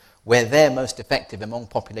them where they're most effective, among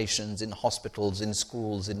populations, in hospitals, in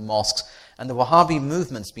schools, in mosques. And the Wahhabi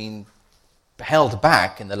movement's been held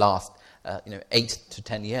back in the last 8 to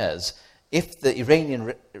 10 years. If the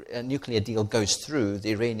Iranian nuclear deal goes through,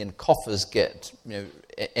 the Iranian coffers get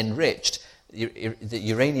enriched. The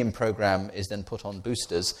uranium program is then put on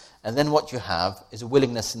boosters, and then what you have is a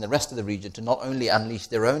willingness in the rest of the region to not only unleash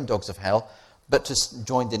their own dogs of hell, but to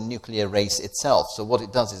join the nuclear race itself. So what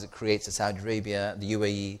it does is it creates a Saudi Arabia, the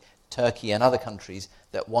UAE, Turkey, and other countries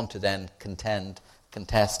that want to then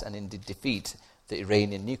contest, and indeed defeat the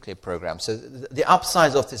Iranian nuclear program. So the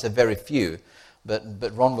upsides of this are very few, but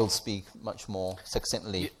Ron will speak much more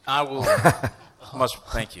succinctly. I will.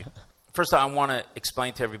 Thank you. First, I want to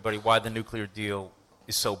explain to everybody why the nuclear deal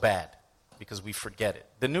is so bad, because we forget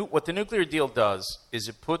it. What the nuclear deal does is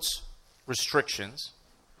it puts restrictions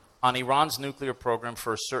on Iran's nuclear program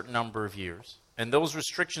for a certain number of years, and those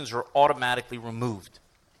restrictions are automatically removed.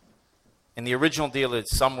 In the original deal,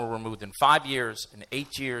 some were removed in 5 years, in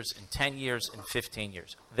 8 years, in 10 years, in 15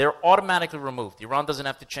 years. They're automatically removed. Iran doesn't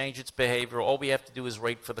have to change its behavior. All we have to do is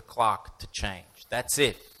wait for the clock to change. That's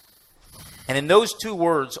it. And in those two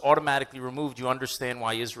words, automatically removed, you understand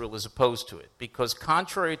why Israel is opposed to it. Because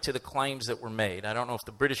contrary to the claims that were made, I don't know if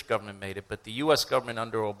the British government made it, but the U.S. government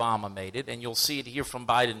under Obama made it, and you'll see it here from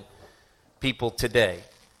Biden people today.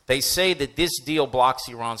 They say that this deal blocks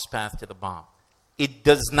Iran's path to the bomb. It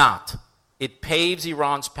does not. It paves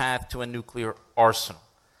Iran's path to a nuclear arsenal.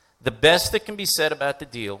 The best that can be said about the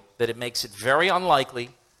deal, that it makes it very unlikely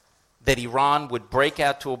that Iran would break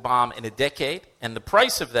out to a bomb in a decade, and the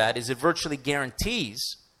price of that is it virtually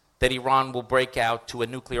guarantees that Iran will break out to a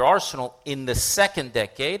nuclear arsenal in the second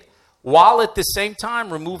decade, while at the same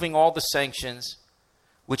time removing all the sanctions,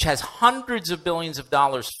 which has hundreds of billions of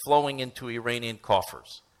dollars flowing into Iranian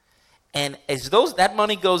coffers. And as that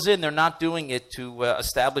money goes in, they're not doing it to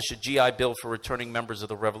establish a GI Bill for returning members of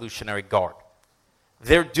the Revolutionary Guard.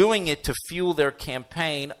 They're doing it to fuel their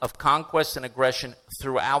campaign of conquest and aggression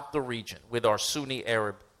throughout the region with our Sunni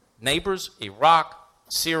Arab neighbors, Iraq,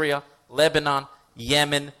 Syria, Lebanon,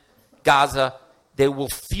 Yemen, Gaza. They will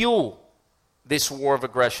fuel this war of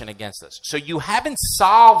aggression against us. So you haven't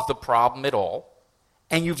solved the problem at all,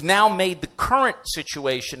 and you've now made the current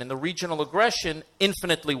situation in the regional aggression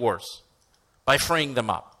infinitely worse by freeing them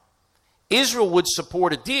up. Israel would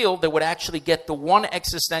support a deal that would actually get the one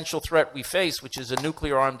existential threat we face, which is a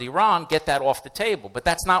nuclear-armed Iran, get that off the table. But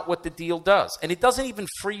that's not what the deal does. And it doesn't even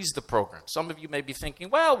freeze the program. Some of you may be thinking,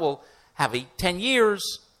 well, we'll have 10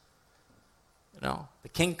 years. The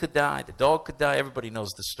king could die, the dog could die. Everybody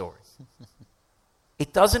knows the story.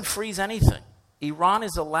 It doesn't freeze anything. Iran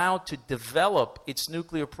is allowed to develop its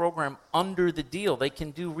nuclear program under the deal. They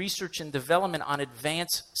can do research and development on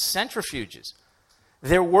advanced centrifuges.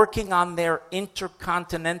 They're working on their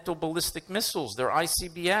intercontinental ballistic missiles, their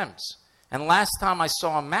ICBMs. And last time I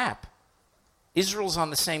saw a map, Israel's on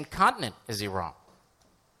the same continent as Iran.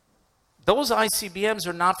 Those ICBMs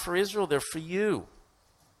are not for Israel, they're for you.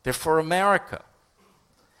 They're for America.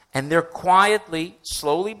 And they're quietly,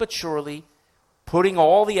 slowly but surely, putting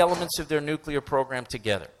all the elements of their nuclear program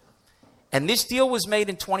together. And this deal was made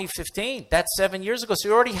in 2015. That's 7 years ago, so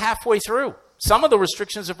you're already halfway through. Some of the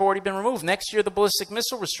restrictions have already been removed. Next year, the ballistic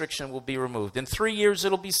missile restriction will be removed. In 3 years,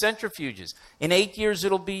 it'll be centrifuges. In 8 years,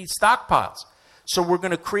 it'll be stockpiles. So we're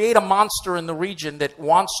going to create a monster in the region that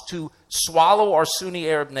wants to swallow our Sunni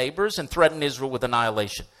Arab neighbors and threaten Israel with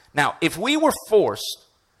annihilation. Now, if we were forced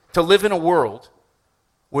to live in a world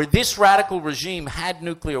where this radical regime had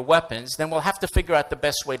nuclear weapons, then we'll have to figure out the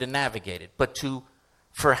best way to navigate it. But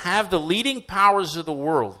for have the leading powers of the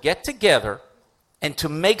world get together and to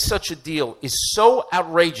make such a deal is so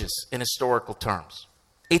outrageous in historical terms.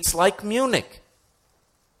 It's like Munich.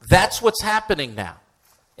 That's what's happening now.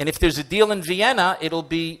 And if there's a deal in Vienna, it'll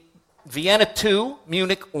be Vienna 2,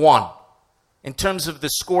 Munich 1, in terms of the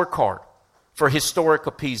scorecard for historic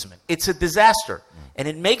appeasement. It's a disaster. And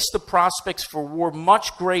it makes the prospects for war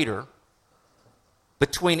much greater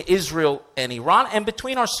between Israel and Iran, and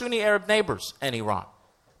between our Sunni Arab neighbors and Iran,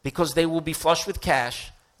 because they will be flush with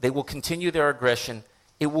cash. They will continue their aggression.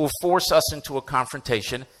 It will force us into a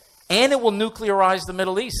confrontation, and it will nuclearize the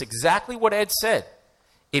Middle East. Exactly what Ed said.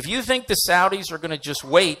 If you think the Saudis are going to just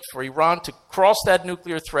wait for Iran to cross that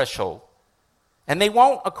nuclear threshold, and they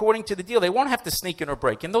won't, according to the deal, they won't have to sneak in or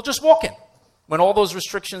break in. They'll just walk in when all those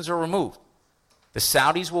restrictions are removed. The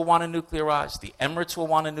Saudis will want to nuclearize. The Emirates will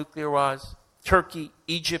want to nuclearize. Turkey,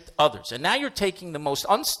 Egypt, others. And now you're taking the most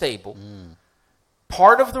unstable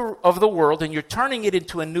part of the world, and you're turning it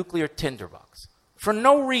into a nuclear tinderbox for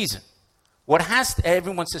no reason.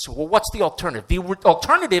 Everyone says, well, what's the alternative? The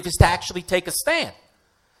alternative is to actually take a stand.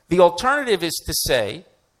 The alternative is to say,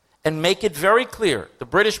 and make it very clear, the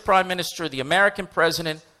British Prime Minister, the American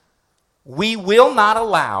President, We will not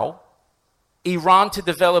allow Iran to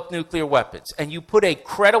develop nuclear weapons. And you put a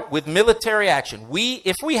credit with military action.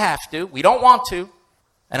 If we have to, we don't want to,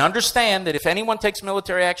 and understand that if anyone takes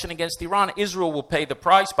military action against Iran, Israel will pay the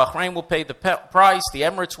price, Bahrain will pay the price, the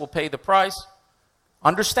Emirates will pay the price.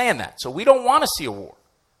 Understand that. So we don't want to see a war.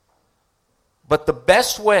 But the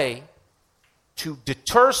best way to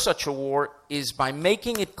deter such a war is by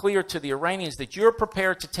making it clear to the Iranians that you're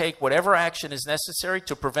prepared to take whatever action is necessary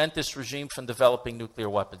to prevent this regime from developing nuclear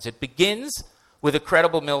weapons. It begins with a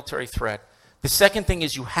credible military threat. The second thing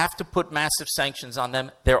is you have to put massive sanctions on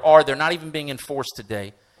them. They're not even being enforced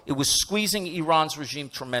today. It was squeezing Iran's regime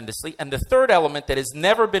tremendously. And the third element that has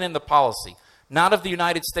never been in the policy, not of the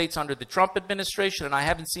United States under the Trump administration, and I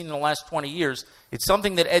haven't seen in the last 20 years, it's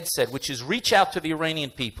something that Ed said, which is reach out to the Iranian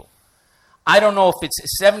people. I don't know if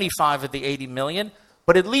it's 75 of the 80 million,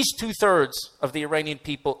 but at least 2/3 of the Iranian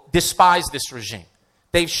people despise this regime.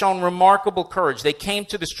 They've shown remarkable courage. They came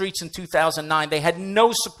to the streets in 2009. They had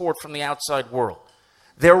no support from the outside world.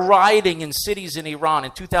 They're rioting in cities in Iran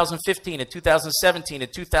in 2015, in 2017, in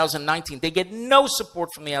 2019. They get no support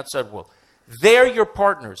from the outside world. They're your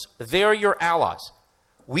partners. They're your allies.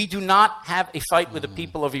 We do not have a fight with the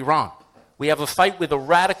people of Iran. We have a fight with a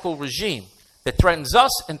radical regime that threatens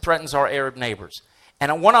us and threatens our Arab neighbors.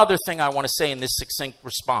 And one other thing I want to say in this succinct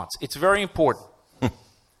response. It's very important.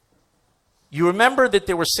 You remember that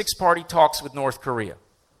there were 6-party talks with North Korea.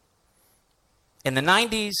 In the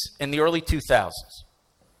 90s and the early 2000s,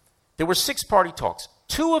 there were 6-party talks.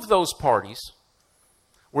 2 of those parties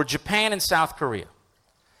were Japan and South Korea.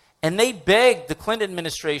 And they begged the Clinton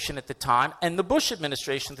administration at the time and the Bush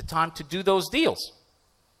administration at the time to do those deals,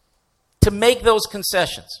 to make those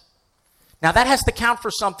concessions. Now, that has to count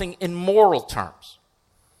for something in moral terms,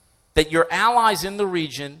 that your allies in the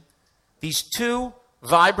region, these 2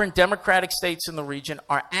 vibrant democratic states in the region,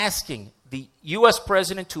 are asking the U.S.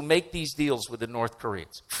 president to make these deals with the North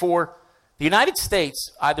Koreans. For the United States,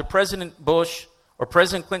 either President Bush or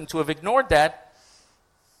President Clinton, to have ignored that,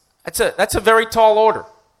 that's a very tall order.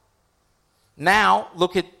 Now,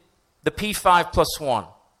 look at the P5+1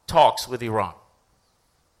 talks with Iran.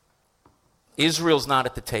 Israel's not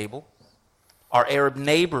at the table. Our Arab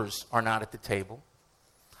neighbors are not at the table.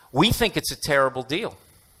 We think it's a terrible deal.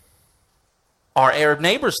 Our Arab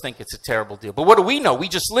neighbors think it's a terrible deal. But what do we know? We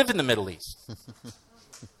just live in the Middle East.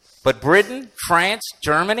 But Britain, France,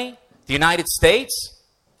 Germany, the United States,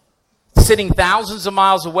 sitting thousands of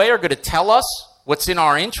miles away, are going to tell us what's in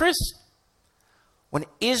our interest? When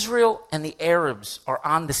Israel and the Arabs are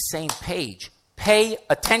on the same page, pay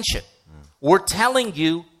attention. We're telling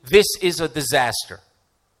you this is a disaster.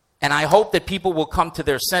 And I hope that people will come to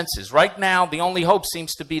their senses. Right now, the only hope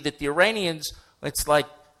seems to be that the Iranians, it's like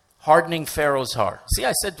hardening Pharaoh's heart. See,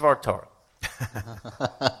 I said Dvar Torah.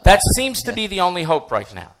 That seems to be the only hope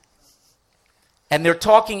right now. And they're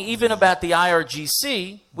talking even about the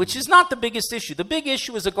IRGC, which is not the biggest issue. The big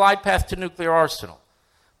issue is a glide path to nuclear arsenal.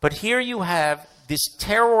 But here you have this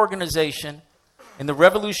terror organization in the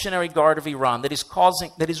Revolutionary Guard of Iran that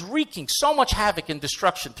is wreaking so much havoc and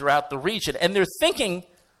destruction throughout the region. And they're thinking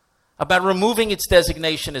about removing its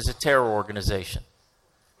designation as a terror organization.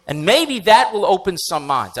 And maybe that will open some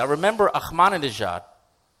minds. I remember Ahmadinejad.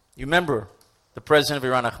 You remember the president of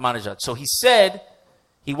Iran, Ahmadinejad. So he said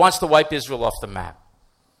he wants to wipe Israel off the map.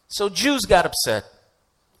 So Jews got upset.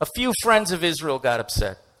 A few friends of Israel got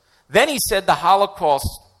upset. Then he said the Holocaust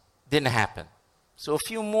didn't happen. So a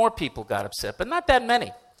few more people got upset, but not that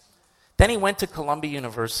many. Then he went to Columbia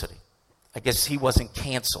University. I guess he wasn't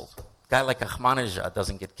canceled. A guy like Ahmadinejad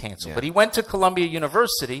doesn't get canceled. Yeah. But he went to Columbia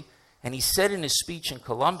University, and he said in his speech in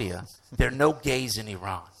Columbia, there are no gays in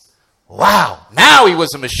Iran. Wow, now he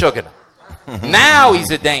was a Meshuggah. Now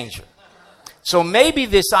he's a danger. So maybe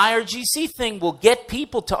this IRGC thing will get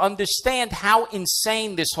people to understand how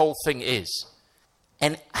insane this whole thing is.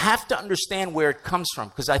 And have to understand where it comes from.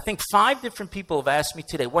 Because I think 5 different people have asked me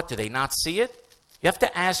today, what, do they not see it? You have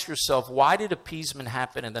to ask yourself, why did appeasement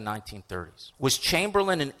happen in the 1930s? Was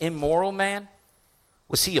Chamberlain an immoral man?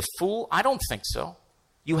 Was he a fool? I don't think so.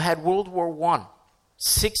 You had World War I.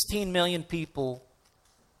 16 million people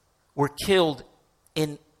were killed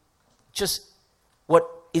in just what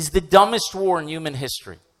is the dumbest war in human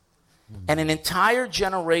history. And an entire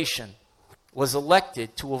generation was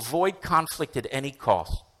elected to avoid conflict at any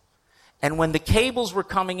cost. And when the cables were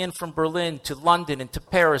coming in from Berlin to London and to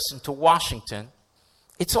Paris and to Washington,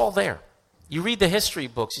 it's all there. You read the history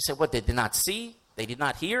books, you say, what, they did not see? They did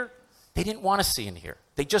not hear? They didn't want to see and hear.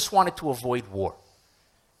 They just wanted to avoid war.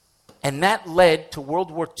 And that led to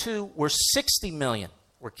World War II, where 60 million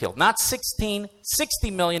were killed. Not 16,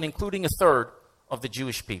 60 million, including a third of the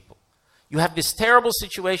Jewish people. You have this terrible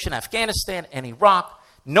situation, Afghanistan and Iraq.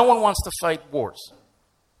 No one wants to fight wars.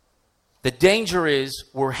 The danger is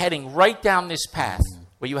we're heading right down this path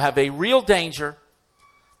where you have a real danger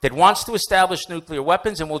that wants to establish nuclear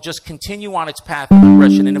weapons and will just continue on its path of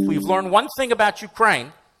aggression. And if we've learned one thing about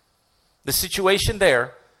Ukraine, the situation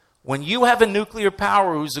there, when you have a nuclear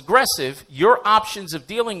power who's aggressive, your options of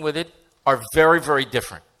dealing with it are very, very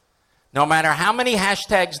different. No matter how many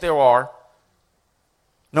hashtags there are,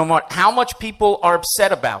 no matter how much people are upset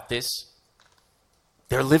about this,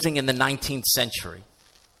 they're living in the 19th century.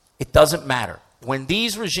 It doesn't matter. When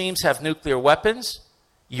these regimes have nuclear weapons,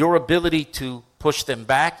 your ability to push them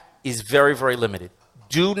back is very, very limited.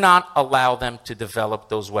 Do not allow them to develop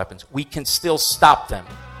those weapons. We can still stop them,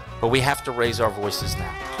 but we have to raise our voices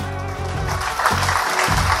now.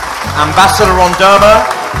 Ambassador Ron Dermer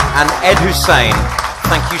and Ed Husain,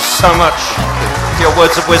 thank you so much for your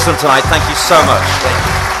words of wisdom tonight. Thank you so much.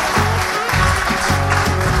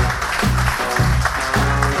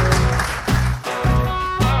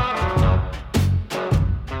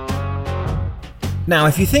 Now,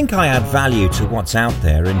 if you think I add value to what's out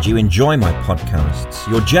there and you enjoy my podcasts,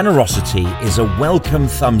 your generosity is a welcome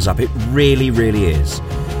thumbs up. It really, really is.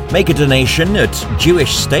 Make a donation at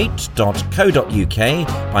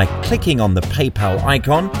jewishstate.co.uk by clicking on the PayPal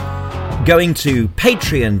icon, going to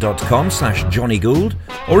patreon.com/Johnny Gould,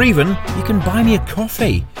 or even you can buy me a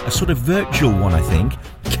coffee, a sort of virtual one, I think,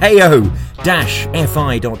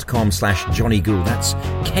 ko-fi.com/Johnny Gould. That's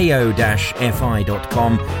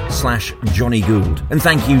ko-fi.com/Johnny Gould. And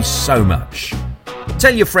thank you so much.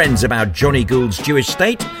 Tell your friends about Johnny Gould's Jewish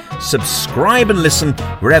State. Subscribe and listen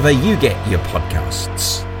wherever you get your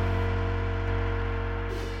podcasts.